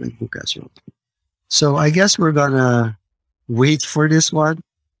upgrade my MacBook as well. So I guess we're gonna wait for this one.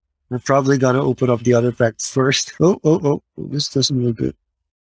 We're probably gonna open up the other packs first. Oh, this doesn't look good.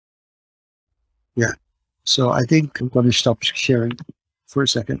 Yeah. So I think I'm gonna stop sharing for a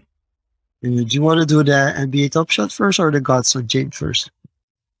second. And do you want to do the NBA Top Shot first or the Gods Unchained first?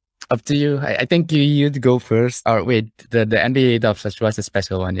 Up to you. I think you'd go first. Or wait, the NBA Top Shot was a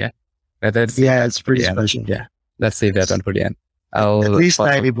special one, yeah? Let's save Yeah, that it's for pretty the end. special. Yeah. Let's save that one for the end. At I'll least pop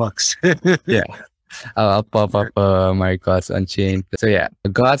up, $90. yeah. I'll pop up my Gods Unchained. So yeah,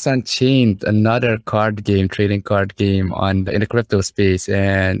 Gods Unchained, another card game, trading card game in the crypto space.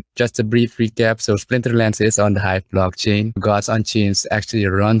 And just a brief recap. So Splinterlands is on the Hive blockchain. Gods Unchained actually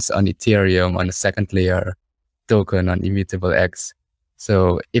runs on Ethereum on the second layer token on Immutable X.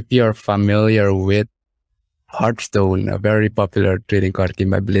 So if you're familiar with Hearthstone, a very popular trading card game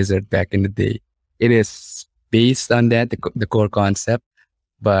by Blizzard back in the day, it is based on that, the core concept,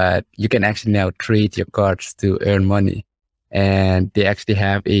 but you can actually now trade your cards to earn money. And they actually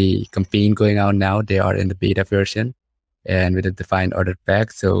have a campaign going on now. They are in the beta version and with a defined order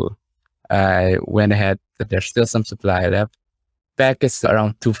pack. So I went ahead, but there's still some supply left. Pack is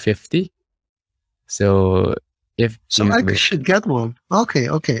around 250. So if So you I should get one. Okay.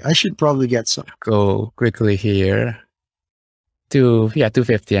 I should probably get some. go quickly here to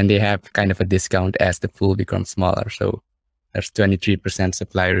 250, and they have kind of a discount as the pool becomes smaller. So there's 23%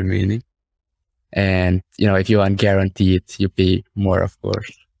 supply remaining. And if you want guaranteed, you pay more, of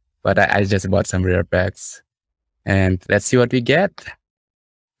course. But I just bought some rare packs, and let's see what we get.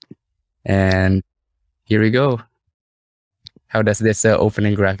 And here we go. How does this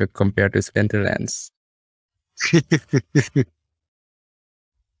opening graphic compare to Splinterlands?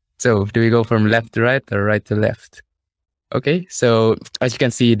 So do we go from left to right or right to left? Okay, so as you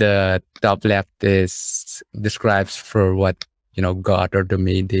can see, the top left describes for what god or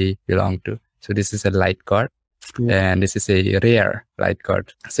domain they belong to. So this is a light card, and this is a rare light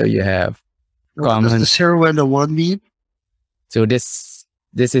card. So you have What does the 0 and the 1 mean? So this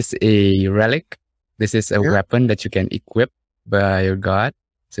is a relic. This is a weapon that you can equip by your god.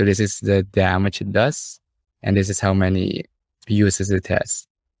 So this is the damage it does, and this is how many uses it has.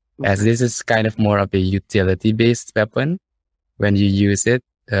 As this is kind of more of a utility-based weapon, when you use it,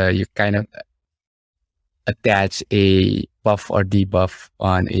 you kind of attach a buff or debuff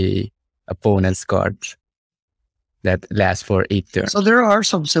on a opponent's card that lasts for 8 turns. So there are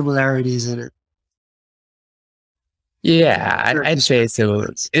some similarities in it. Yeah, I'd say so.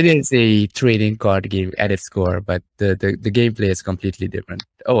 It is a trading card game at its core, but the gameplay is completely different.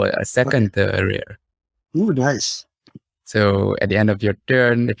 Oh, a second rare. Ooh, nice. So at the end of your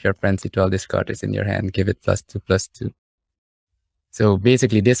turn, if your frenzy 12 this card is in your hand, give it +2/+2. So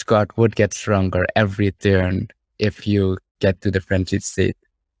basically, this card would get stronger every turn if you get to the frenzied state.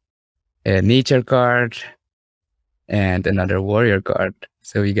 A nature card and another warrior card.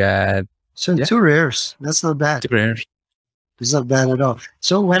 So we got 2 rares. That's not bad. 2 rares. It's not bad at all.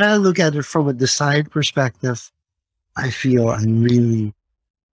 So when I look at it from a design perspective, I feel I really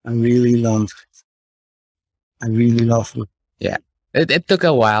love it. Yeah. It took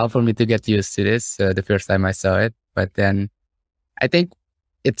a while for me to get used to this the first time I saw it. But then I think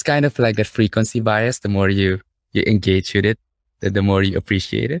it's kind of like a frequency bias. The more you engage with it, the more you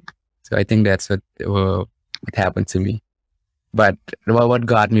appreciate it. So I think that's what happened to me. But what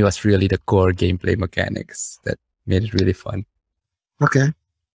got me was really the core gameplay mechanics that made it really fun. Okay.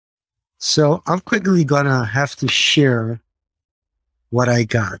 So I'm quickly gonna have to share what I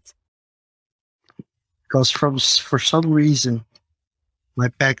got. Because for some reason, my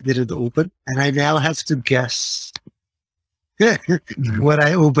pack didn't open, and I now have to guess what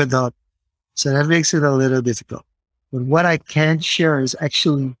I opened up. So that makes it a little difficult. But what I can share is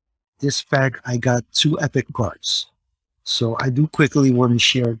actually this pack, I got 2 epic cards. So I do quickly want to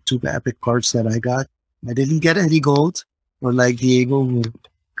share 2 epic cards that I got. I didn't get any gold, unlike Diego, who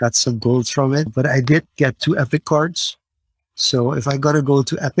got some gold from it, but I did get 2 epic cards. So if I gotta go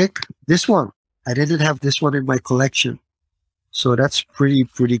to epic, this one, I didn't have this one in my collection. So that's pretty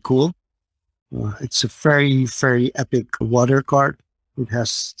cool. It's a very epic water card. It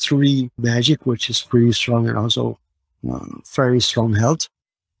has 3 magic, which is pretty strong, and also very strong health.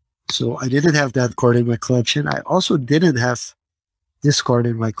 So I didn't have that card in my collection. I also didn't have this card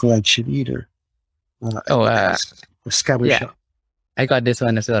in my collection either. Oh, As a scatter yeah, shot. I got this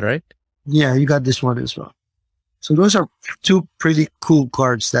one as well, right? Yeah, you got this one as well. So those are two pretty cool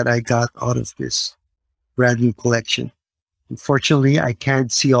cards that I got out of this brand new collection. Unfortunately, I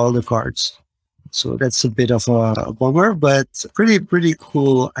can't see all the cards. So that's a bit of a bummer, but pretty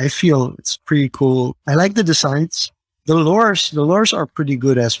cool. I feel it's pretty cool. I like the designs. The lores are pretty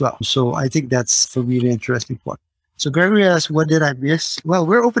good as well. So I think that's for me the interesting part. So Gregory asked, what did I miss? Well,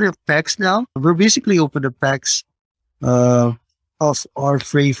 we're opening packs now. We're basically opening packs uh, of our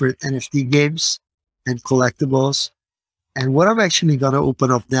favorite NFT games and collectibles. And what I'm actually gonna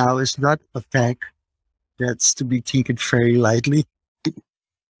open up now is not a pack that's to be taken very lightly.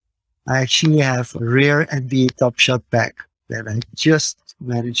 I actually have a rare NBA Top Shot pack that I just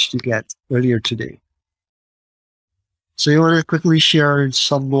managed to get earlier today. So you want to quickly share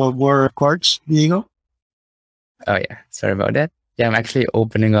some more cards, Diego? Oh yeah, sorry about that. Yeah, I'm actually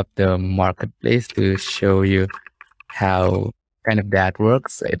opening up the marketplace to show you how kind of that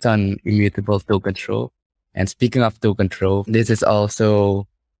works. It's on immutable token control. And speaking of token control, this is also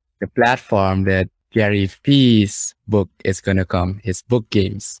the platform that Gary V's book is gonna come, his book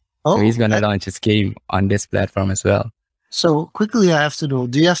games. So Oh, he's gonna launch his game on this platform as well. so quickly I have to know,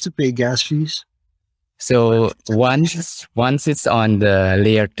 do you have to pay gas fees? So once it's on the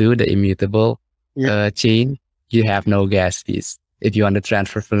layer 2, the immutable chain, you have no gas fees. If you want to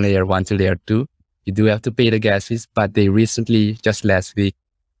transfer from layer 1 to layer 2, you do have to pay the gas fees, but they recently, just last week,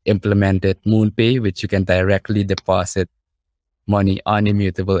 implemented MoonPay, which you can directly deposit money on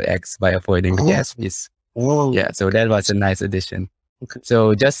Immutable X by avoiding the gas fees. Oh, Yeah, so that was a nice addition. okay.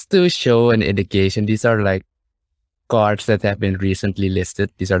 So just to show an indication, these are like cards that have been recently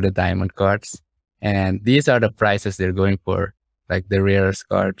listed. These are the diamond cards. And these are the prices they're going for, like the rarest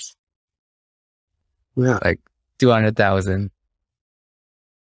cards, Yeah. like 200,000.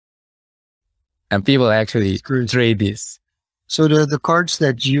 And people actually trade these. So the cards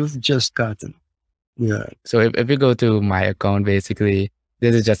that you've just gotten. Yeah. So if you go to my account, basically,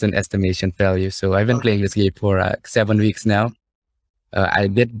 this is just an estimation value. So I've been playing this game for 7 weeks now. I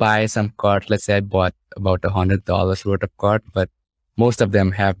did buy some cards. Let's say I bought about $100 worth of cards, but most of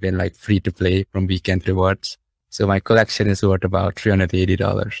them have been like free to play from weekend rewards. So my collection is worth about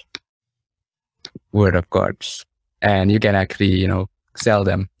 $380 worth of cards. And you can actually, sell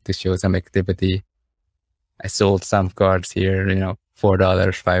them to show some activity. I sold some cards here, $4,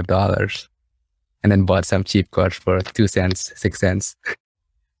 $5, and then bought some cheap cards for 2 cents, 6 cents,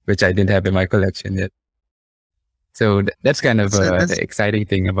 which I didn't have in my collection yet. So that's kind of the exciting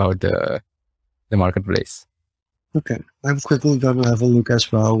thing about the marketplace. Okay. I'm quickly going to have a look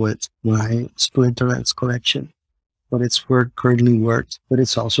as well with my Splinterlands collection, what it's currently worth, but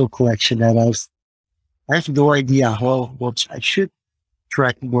it's also a collection that I have no idea how much I should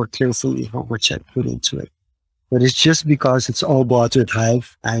track more carefully how much I put into it. But it's just because it's all bought with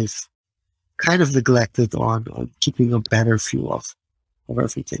Hive, I've kind of neglected on keeping a better view of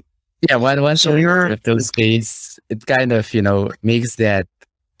everything. Yeah, once you're with those days, it kind of, makes that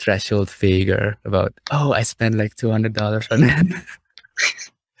threshold figure about, I spent like $200 on it.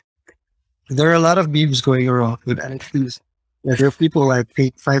 There are a lot of memes going around with NFTs. Yeah, there are people like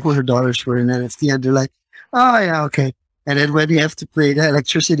pay $500 for an NFT and they're like, oh yeah, okay. And then when you have to pay the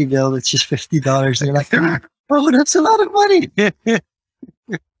electricity bill, it's just $50. They're like, oh, that's a lot of money.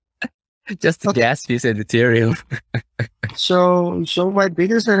 Just the gas fees and Ethereum. So my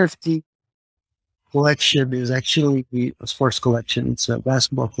biggest NFT collection is actually a sports collection. It's a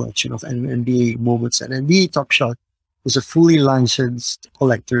basketball collection of NBA moments, and NBA Top Shot is a fully licensed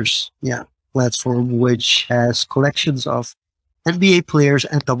collectors platform which has collections of NBA players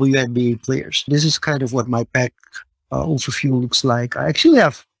and WNBA players. This is kind of what my pack overview looks like. I actually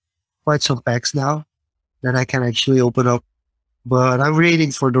have quite some packs now that I can actually open up, but I'm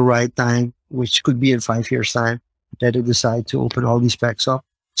waiting for the right time, which could be in 5 years' time, that I decide to open all these packs up.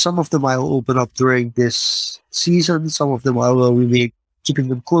 Some of them I will open up during this season. Some of them I will remain keeping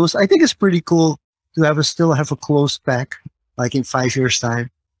them closed. I think it's pretty cool to still have a closed pack, like in 5 years' time.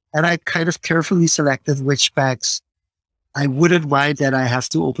 And I kind of carefully selected which packs I wouldn't mind that I have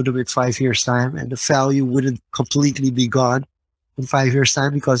to open them in 5 years' time, and the value wouldn't completely be gone in 5 years'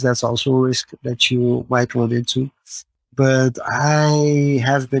 time, because that's also a risk that you might run into. But I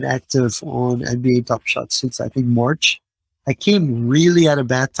have been active on NBA Top Shot since I think March. I came really at a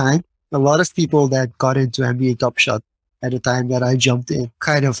bad time. A lot of people that got into NBA Top Shot at the time that I jumped in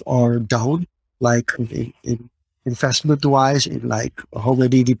kind of are down, like in investment wise, in like how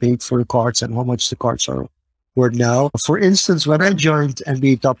many they paid for the cards and how much the cards are word now. For instance, when I joined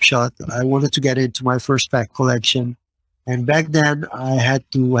NBA Top Shot, I wanted to get into my first pack collection. And back then, I had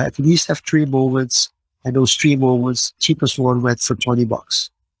to at least have 3 moments. And those 3 moments, cheapest one went for $20.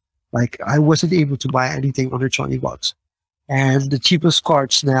 Like I wasn't able to buy anything under $20. And the cheapest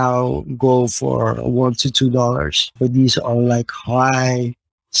cards now go for $1 to $2. But these are like high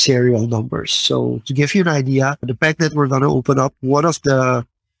serial numbers. So to give you an idea, the pack that we're going to open up, one of the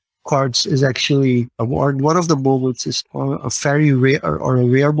cards is actually, or one of the moments is a very rare or a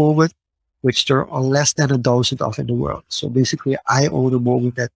rare moment, which there are less than 1,000 of in the world. So basically, I own a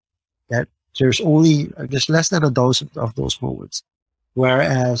moment that there's less than 1,000 of those moments.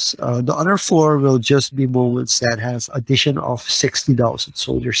 Whereas the other 4 will just be moments that have addition of 60,000.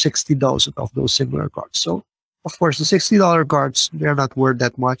 So there's 60,000 of those similar cards. So of course, the $60 cards, they're not worth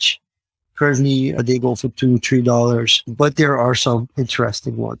that much. Currently, they go for $2, $3, but there are some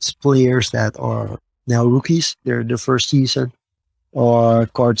interesting ones. Players that are now rookies, they're in their first season, or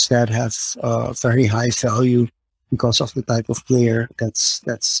cards that have very high value because of the type of player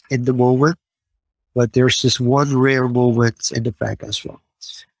that's in the moment. But there's this one rare moment in the pack as well.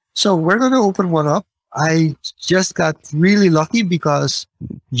 So we're going to open one up. I just got really lucky because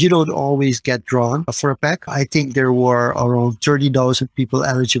you don't always get drawn for a pack. I think there were around 30,000 people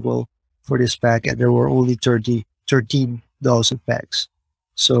eligible for this pack, and there were only 13,000 packs.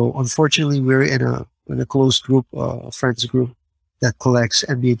 So unfortunately, we're in a closed group, friends group that collects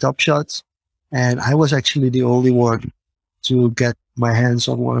NBA Top Shots, and I was actually the only one to get my hands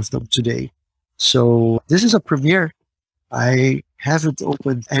on one of them today. So this is a premiere. I haven't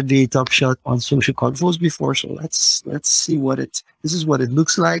opened NBA Top Shot on social Confoes before, so let's see this is what it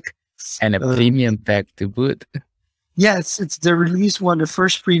looks like. And a premium pack to boot. Yeah, it's the release one, the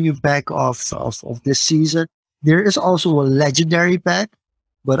first premium pack of this season. There is also a legendary pack,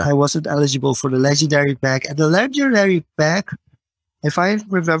 but I wasn't eligible for the legendary pack. And the legendary pack, if I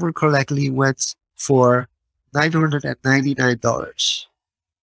remember correctly, went for $999.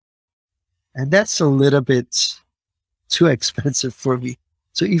 And that's a little bit too expensive for me.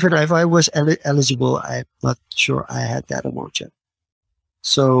 So even if I was eligible, I'm not sure I had that amount yet.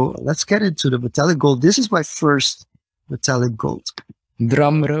 So let's get into the metallic gold. This is my first metallic gold.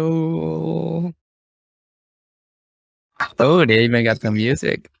 Drum roll. Oh, they even got some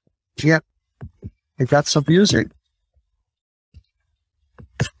music. Yeah, it got some music.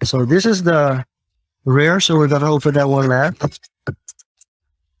 So this is the rare. So we're going to open that one last.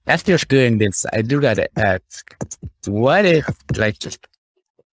 As you're doing this, I do gotta ask, what if, like,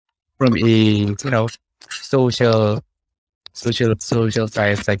 from a social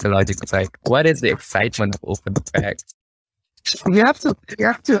side, psychological side, what is the excitement of open pack? You have to.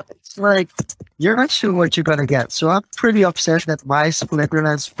 It's like you're not sure what you're gonna get. So I'm pretty upset that my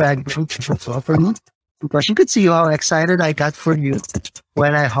Splinterlands pack didn't offer me, because you could see how excited I got for you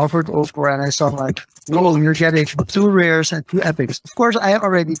when I hovered over and I saw like, whoa, you're getting 2 rares and 2 epics. Of course, I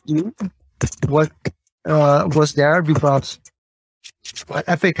already knew what was there, because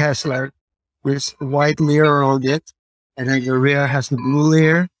epic has like this white layer around it, and then the rare has the blue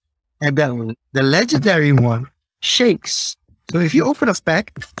layer, and then the legendary one shakes. So if you open a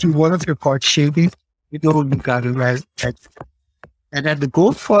pack to one of your cards shaking, you know you got it right. And then the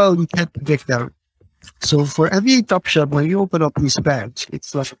gold foil, you can't predict that. So for NBA Top Shot, when you open up these packs,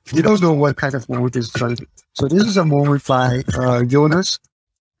 it's like you don't know what kind of moment is going to be. So this is a moment by Jonas.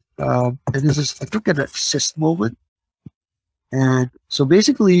 And this is, I think, an assist moment. And so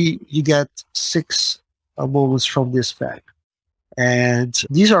basically, you get 6 moments from this pack. And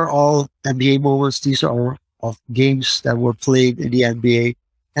these are all NBA moments. These are of games that were played in the NBA.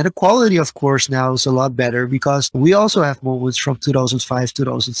 And the quality, of course, now is a lot better, because we also have moments from 2005,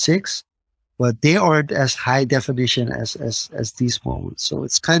 2006, but they aren't as high definition as these moments. So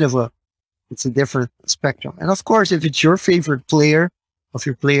it's kind of it's a different spectrum. And of course, if it's your favorite player, of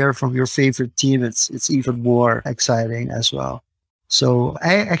your player from your favorite team, it's even more exciting as well. So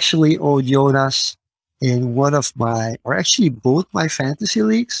I actually own Jonas in one of my, or actually both my fantasy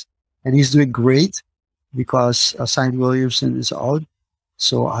leagues, and he's doing great because Sign Williamson is out.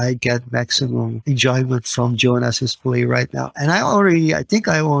 So I get maximum enjoyment from Jonas's play right now. And I think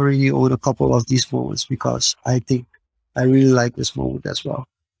I already own a couple of these moments, because I think I really like this moment as well.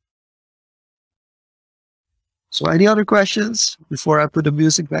 So any other questions before I put the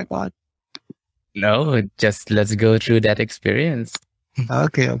music back on? No, just let's go through that experience.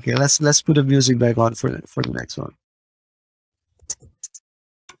 Okay. Let's put the music back on for the next one.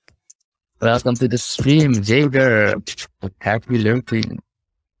 Welcome to the stream, Jager. Happy lurking.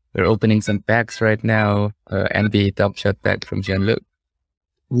 We're opening some packs right now. NBA Top Shot pack from Jean-Luc.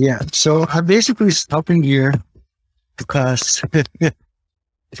 Yeah. So I'm basically stopping here because this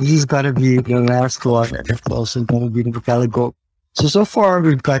is gonna be the last one, and it's also gonna be the Metallic. So far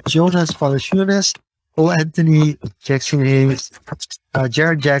we've got Jonas Valanciunas, Cole Anthony, Jackson Hayes,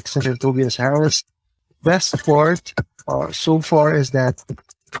 Jared Jackson, and Tobias Harris. Best support so far is that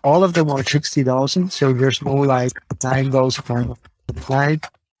all of them are 60,000. So there's no like 9,000 kind of line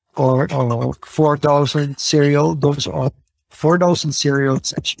or 4,000 serial. Those are 4,000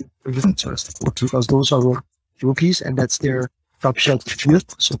 serials actually pretty interesting because those are rookies and that's their top shot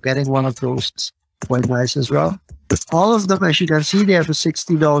youth. So getting one of those is quite nice as well. All of them, as you can see, they have a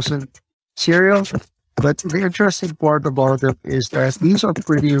 60,000 serial. But the interesting part about them is that these are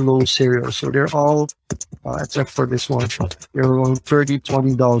pretty low serials. So they're all, except for this one, they're around 30,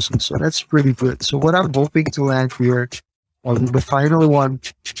 20,000. So that's pretty good. So what I'm hoping to land here on the final one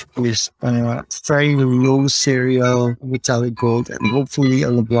is very low serial metallic gold and hopefully a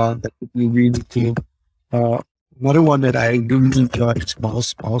LeBron that would be really cool. Another one that I really enjoy is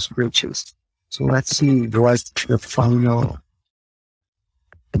Miles Bridges. So let's see the final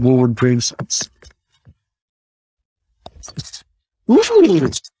moment brings us. Ooh,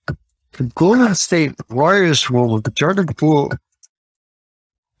 the Golden State Warriors moment, the Jordan Poole.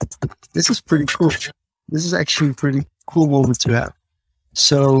 This is pretty cool. This is actually a pretty cool moment to have.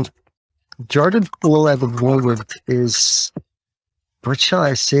 So Jordan Poole at the moment is, what shall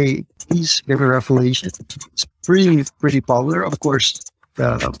I say? He's been a revelation. It's pretty popular. Of course,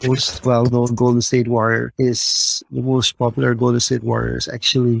 the most well-known Golden State Warrior is the most popular Golden State Warrior is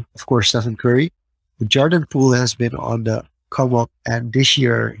actually, of course, Stephen Curry. But Jordan Poole has been on the come up, and this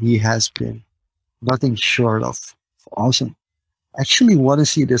year he has been nothing short of awesome. I actually want to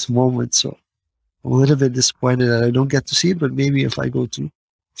see this moment, so I'm a little bit disappointed that I don't get to see it, but maybe if I go to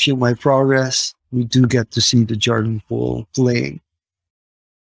Feel My Progress, we do get to see the Jordan Poole playing.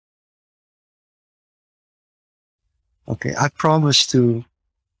 Okay, I promise to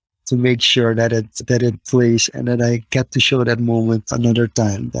make sure that it plays and that I get to show that moment another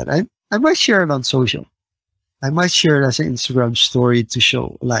time. That I might share it on social. I might share it as an Instagram story to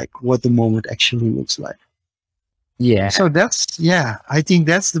show like what the moment actually looks like. Yeah. So I think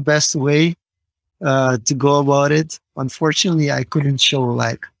that's the best way to go about it. Unfortunately, I couldn't show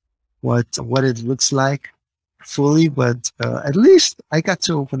like what it looks like fully, but at least I got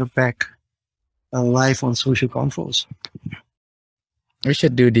to open a pack live on social Confoes. We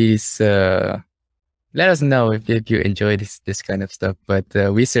should do these. Let us know if you enjoy this kind of stuff, but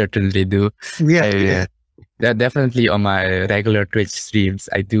we certainly do. Yeah. Definitely on my regular Twitch streams,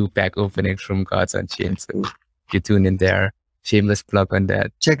 I do pack openings from Gods Unchained. So if you tune in there, shameless plug on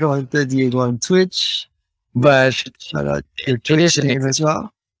that. Check out the Diego on Twitch. But shout out your Twitch name as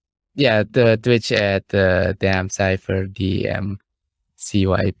well. Yeah, the Twitch at Damn Cypher, DMCYPHER.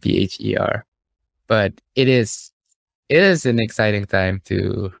 But it is an exciting time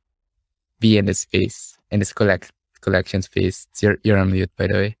to be in this space, in this collection space. You're on mute, by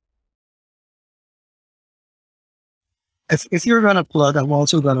the way. If you're gonna plug, I'm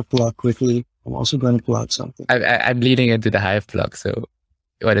also gonna plug quickly. I'm also gonna plug something. I'm leading into the Hive plug, so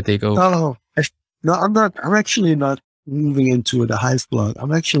you want to take over? Oh no, I'm not. I'm actually not moving into the Hive plug.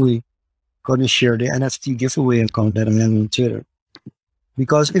 I'm actually gonna share the NFT giveaway account that I have on Twitter.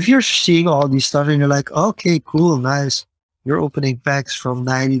 Because if you're seeing all these stuff and you're like, okay, cool, nice, you're opening packs from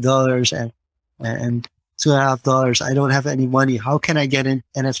 $90 and $2.50. I don't have any money. How can I get in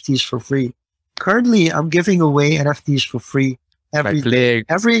NFTs for free? Currently, I'm giving away NFTs for free every day.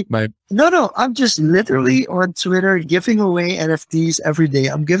 No, I'm just literally on Twitter giving away NFTs every day.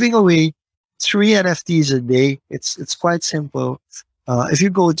 I'm giving away 3 NFTs a day. It's quite simple. If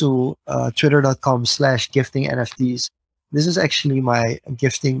you go to twitter.com/gifting NFTs, this is actually my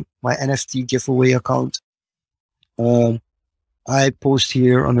NFT giveaway account. I post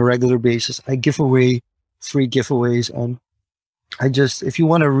here on a regular basis. I give away free giveaways, and if you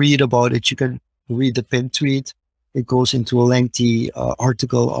want to read about it, you can read the pinned tweet. It goes into a lengthy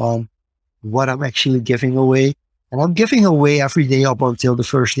article on what I'm actually giving away. And I'm giving away every day up until the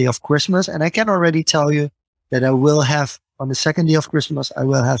first day of Christmas. And I can already tell you that I will have, on the second day of Christmas, I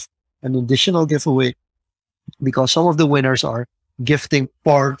will have an additional giveaway because some of the winners are gifting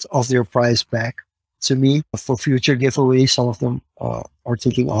part of their prize back to me for future giveaways. Some of them are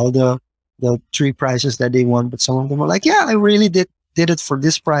taking all the 3 prizes that they won, but some of them are like, yeah, I really did it for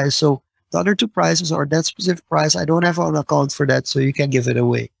this prize. So the other 2 prizes are that specific prize. I don't have an account for that, so you can give it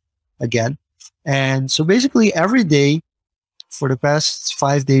away again. And so basically every day for the past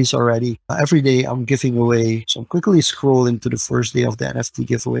 5 days already, every day I'm giving away. So I'm quickly scrolling to the first day of the NFT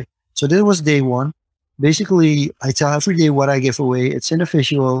giveaway. So this was day 1. Basically, I tell every day what I give away. It's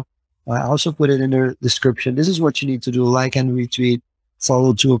unofficial. I also put it in the description. This is what you need to do: like and retweet,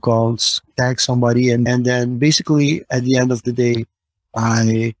 follow 2 accounts, tag somebody, and then basically at the end of the day,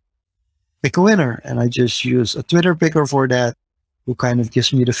 I pick a winner, and I just use a Twitter picker for that, who kind of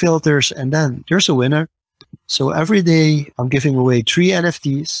gives me the filters, and then there's a winner. So every day I'm giving away 3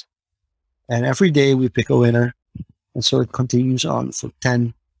 NFTs, and every day we pick a winner, and so it continues on for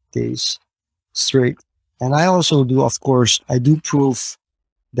 10 days straight. And I also do, of course, I do proof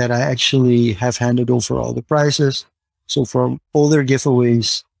that I actually have handed over all the prizes. So from older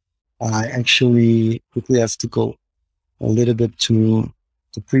giveaways, I actually quickly have to go a little bit to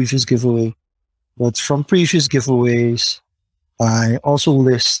the previous giveaway. But from previous giveaways, I also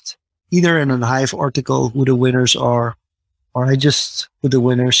list either in a Hive article who the winners are, or I just put the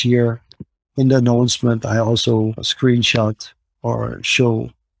winners here in the announcement. I also screenshot or show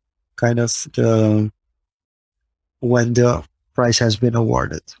kind of the when the prize has been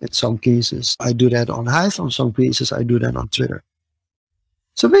awarded. In some cases, I do that on Hive. In some cases, I do that on Twitter.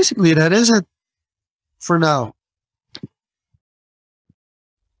 So basically, that is it for now.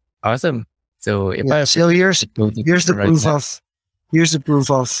 Awesome. So if Yeah, I so here's the right proof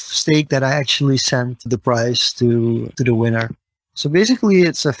now, of stake that I actually sent the prize to the winner. So basically,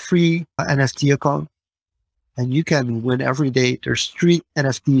 it's a free NFT account, and you can win every day. There's 3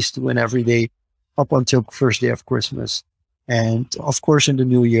 NFTs to win every day up until first day of Christmas. And of course, in the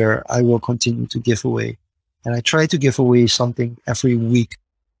new year, I will continue to give away. And I try to give away something every week.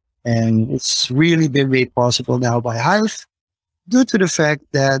 And it's really been made possible now by Hive due to the fact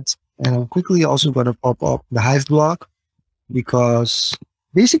that, and I'm quickly also going to pop up the Hive blog, because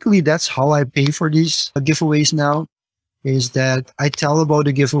basically that's how I pay for these giveaways now, is that I tell about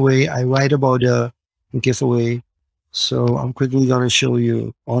the giveaway, I write about the giveaway. So I'm quickly going to show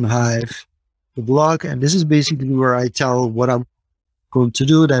you on Hive the blog, and this is basically where I tell what I'm going to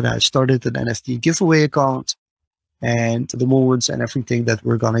do, that I started an NFT giveaway account and the moments and everything that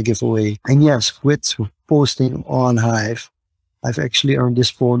we're going to give away. And yes, with posting on Hive, I've actually earned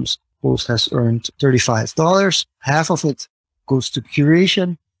this post has earned $35. Half of it goes to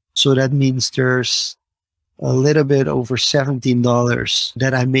curation. So that means there's a little bit over $17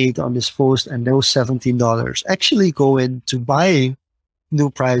 that I made on this post. And those $17 actually go into buying new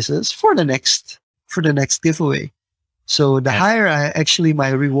prizes for the next giveaway. So the higher my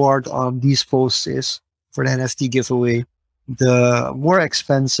reward on these posts is for the NFT giveaway, the more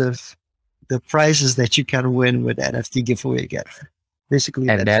expensive the prizes that you can win with the NFT giveaway get. Basically,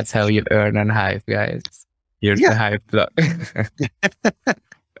 and that's how you earn on Hive, guys. Here's the Hive blog.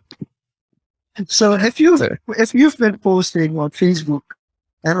 So if you've been posting on Facebook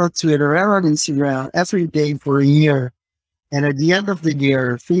and on Twitter and on Instagram every day for a year, and at the end of the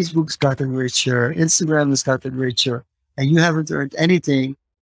year, Facebook's gotten richer, Instagram has gotten richer, and you haven't earned anything,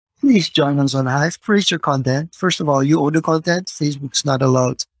 please join us on Hive. Create your content. First of all, you own the content. Facebook's not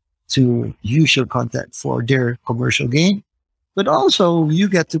allowed to use your content for their commercial gain, but also you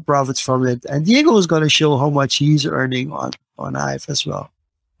get to profit from it. And Diego is going to show how much he's earning on Hive as well,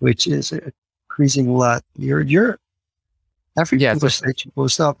 which is increasing a lot. Your every post that you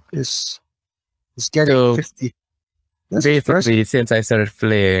post up is getting 50. That's basically, since I started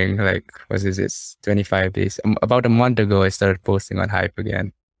playing, like, what is this, 25 days, about a month ago, I started posting on Hype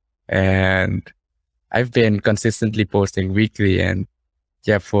again. And I've been consistently posting weekly, and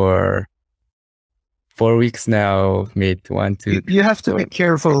yeah, for 4 weeks now, made 1, 2. You have to be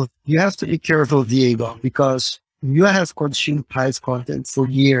careful. You have to be careful, Diego, because you have consumed Hive content for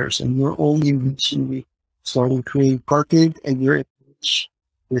years, and you're only recently starting creating content, and you're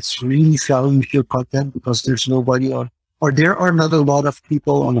it's really values your content because there's nobody on, or there are not a lot of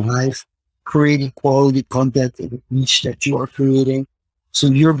people on Hive creating quality content in the niche that you are creating. So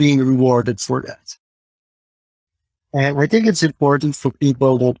you're being rewarded for that. And I think it's important for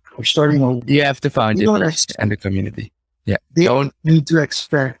people that are starting on. You have to find it and the community. Yeah. They don't need to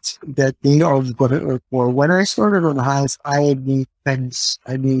expect that they are going to earn more. When I started on Hive, I made pennies.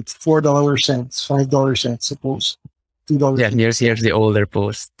 I made $4 cents, $5 cents, suppose. $2. Yeah, here's the older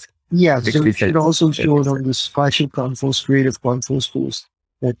post. Yeah, so you should also show it on this fashion Confoes, creative Confoes post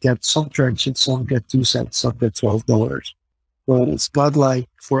that get some traction, some get 2 cents, some get $12. But it's not like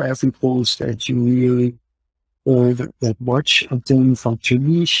for every post that you really earn that much until you find your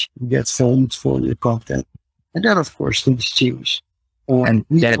niche, you get filmed for your content. And then, of course, things change. And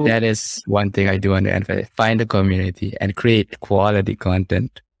that is one thing I do on the end. Find a community and create quality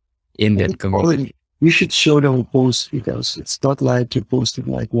content in that community. You should show them a post because it's not like you're posting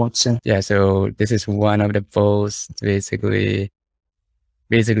like 1 cent. Yeah, so this is one of the posts, basically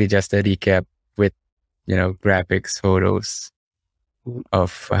just a recap with graphics, photos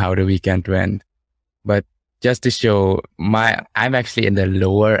of how the weekend went. But just to show I'm actually in the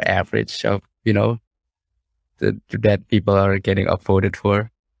lower average of, that people are getting upvoted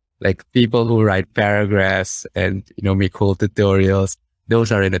for. Like people who write paragraphs and, make whole tutorials,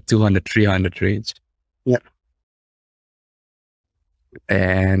 those are in the 200, 300 range. Yeah.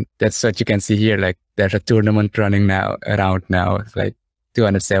 And that's what you can see here. Like there's a tournament running around now. It's like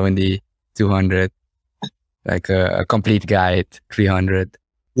 270, 200, like a complete guide, 300.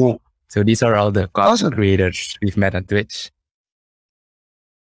 Yeah. So these are all the content creators we've met on Twitch.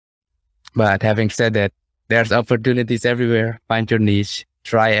 But having said that, there's opportunities everywhere. Find your niche,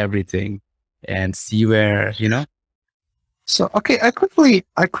 try everything, and see where, So, okay, I quickly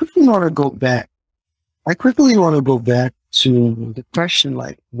want to go back. I quickly want to go back to the question,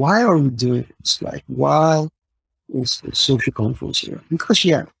 like, why are we doing this? Like, why is social Confoes here? Because,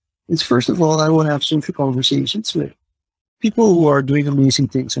 yeah, it's first of all, I want to have social conversations with people who are doing amazing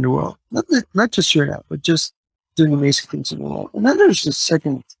things in the world. Not just here now, but just doing amazing things in the world. And then there's the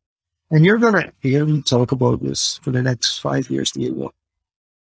second, and you're going to hear me talk about this for the next 5 years, Diego.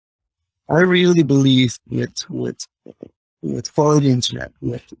 I really believe with quality internet,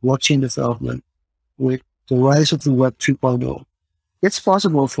 with blockchain development, with the rise of the Web 3.0, it's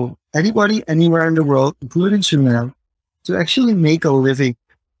possible for anybody, anywhere in the world, including Suriname, to actually make a living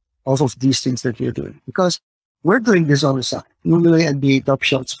off of these things that you're doing. Because we're doing this on the side. We're doing NBA Top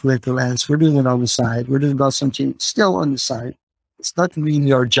Shots, Political Lens. We're doing it on the side. We're doing about something still on the side. It's not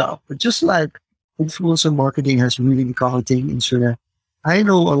really our job. But just like influencer marketing has really become a thing in Suriname, I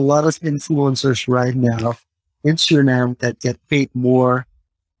know a lot of influencers right now in Suriname that get paid more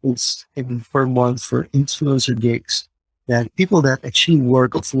per month for influencer gigs than people that actually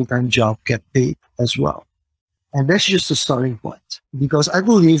work a full-time job get paid as well. And that's just a starting point, because I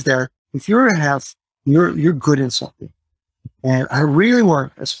believe that if you're good in something, and I really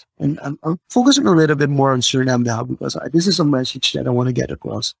want, and I'm focusing a little bit more on Suriname now, because this is a message that I want to get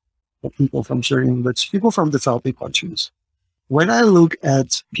across to people from Suriname, but people from developing countries. When I look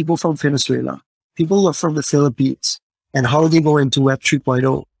at people from Venezuela, people from the Philippines, and how they go into Web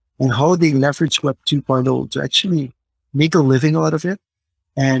 3.0 and how they leverage Web 2.0 to actually make a living out of it,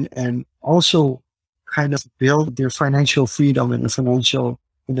 and also kind of build their financial freedom and financial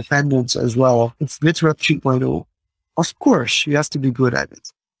independence as well. With Web 3.0, of course, you have to be good at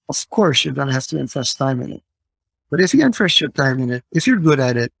it. Of course, you're going to have to invest time in it. But if you invest your time in it, if you're good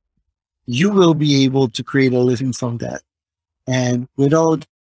at it, you will be able to create a living from that. And without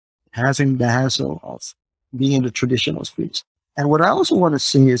having the hassle of being in the traditional space. And what I also want to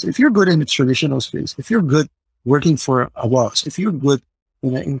say is, if you're good in the traditional space, if you're good working for a boss, if you're good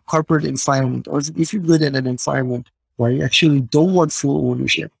in a corporate environment, or if you're good in an environment where you actually don't want full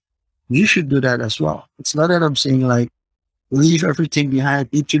ownership, you should do that as well. It's not that I'm saying like, leave everything behind,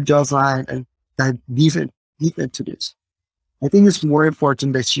 eat your job line, and dive deep into this. I think it's more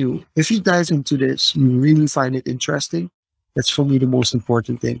important that if you dive into this, you really find it interesting. That's for me the most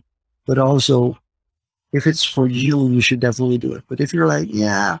important thing. But also, if it's for you, you should definitely do it. But if you're like,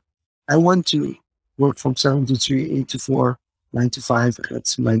 yeah, I want to work from 7 to 3, 8 to 4, 9 to 5,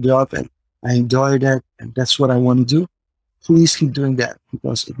 that's my job, and I enjoy that, and that's what I want to do, please keep doing that,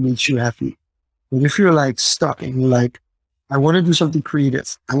 because it makes you happy. But if you're like stuck and you're like, I want to do something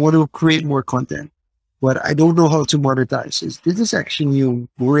creative, I want to create more content, but I don't know how to monetize this is actually a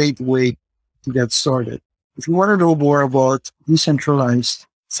great way to get started. If you want to know more about decentralized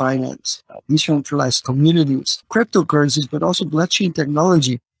finance, decentralized communities, cryptocurrencies, but also blockchain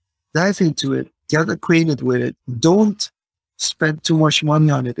technology, dive into it, get acquainted with it. Don't spend too much money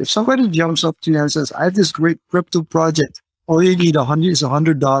on it. If somebody jumps up to you and says, I have this great crypto project, all you need is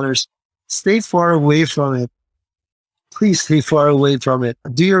 $100, stay far away from it. Please stay far away from it.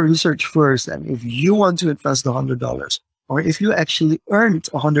 Do your research first. And if you want to invest the $100, or if you actually earned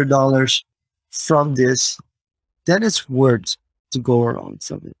 $100 from this, then it's worth to go around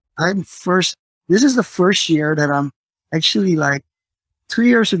from it. This is the first year that I'm actually like, 2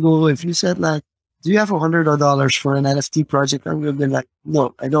 years ago, if you said like, do you have $100 for an NFT project? I would have been like,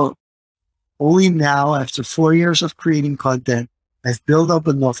 no, I don't. Only now, after 4 years of creating content, I've built up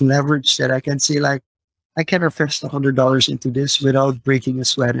enough leverage that I can say like, I can invest $100 into this without breaking a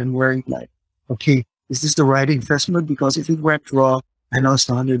sweat and worrying like, okay, is this the right investment? Because if it went wrong, I lost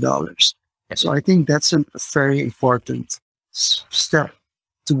 $100. So I think that's a very important step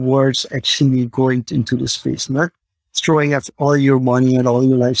towards actually going into the space, not throwing out all your money and all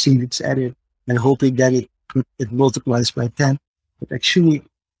your life savings at it and hoping that it multiplies by 10, but actually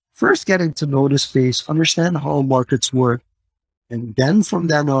first getting to know the space, understand how markets work, and then from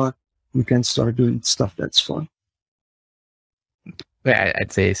then on, you can start doing stuff that's fun. Well,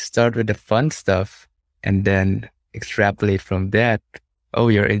 I'd say start with the fun stuff and then extrapolate from that. Oh,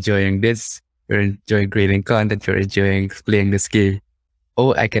 you're enjoying this. You're enjoying creating content. You're enjoying playing this game.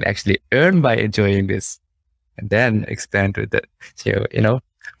 Oh, I can actually earn by enjoying this. And then expand with it. So,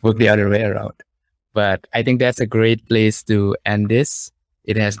 work the other way around. But I think that's a great place to end this.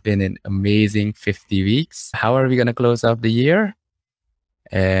 It has been an amazing 50 weeks. How are we going to close off the year?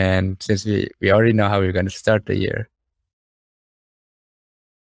 And since we already know how we're going to start the year.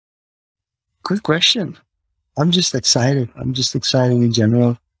 Good question. I'm just excited. I'm just excited in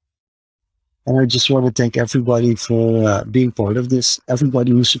general. And I just want to thank everybody for being part of this.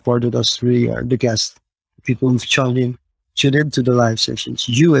 Everybody who supported us, really, the guests, people who've tuned in to the live sessions.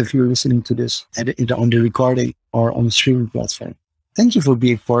 You, if you're listening to this on the recording or on the streaming platform, thank you for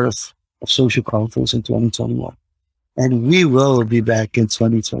being part of Social Confoes in 2021. And we will be back in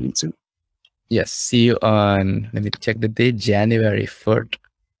 2022. Yes, see you on, let me check the date, January 4th.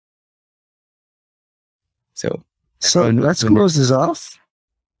 So let's close this off.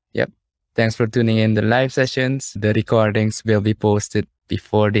 Yep. Thanks for tuning in the live sessions. The recordings will be posted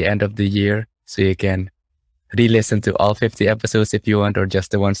before the end of the year. So you can re-listen to all 50 episodes if you want, or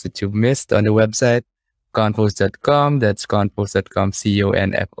just the ones that you missed on the website, confoes.com. That's confoes.com,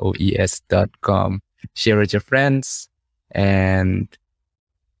 confoes.com. Share with your friends and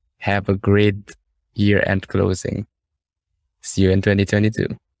have a great year-end closing. See you in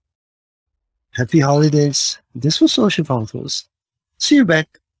 2022. Happy holidays. This was Social Confoes. See you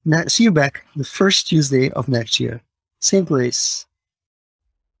back the first Tuesday of next year. Same place.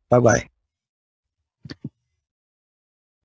 Bye-bye.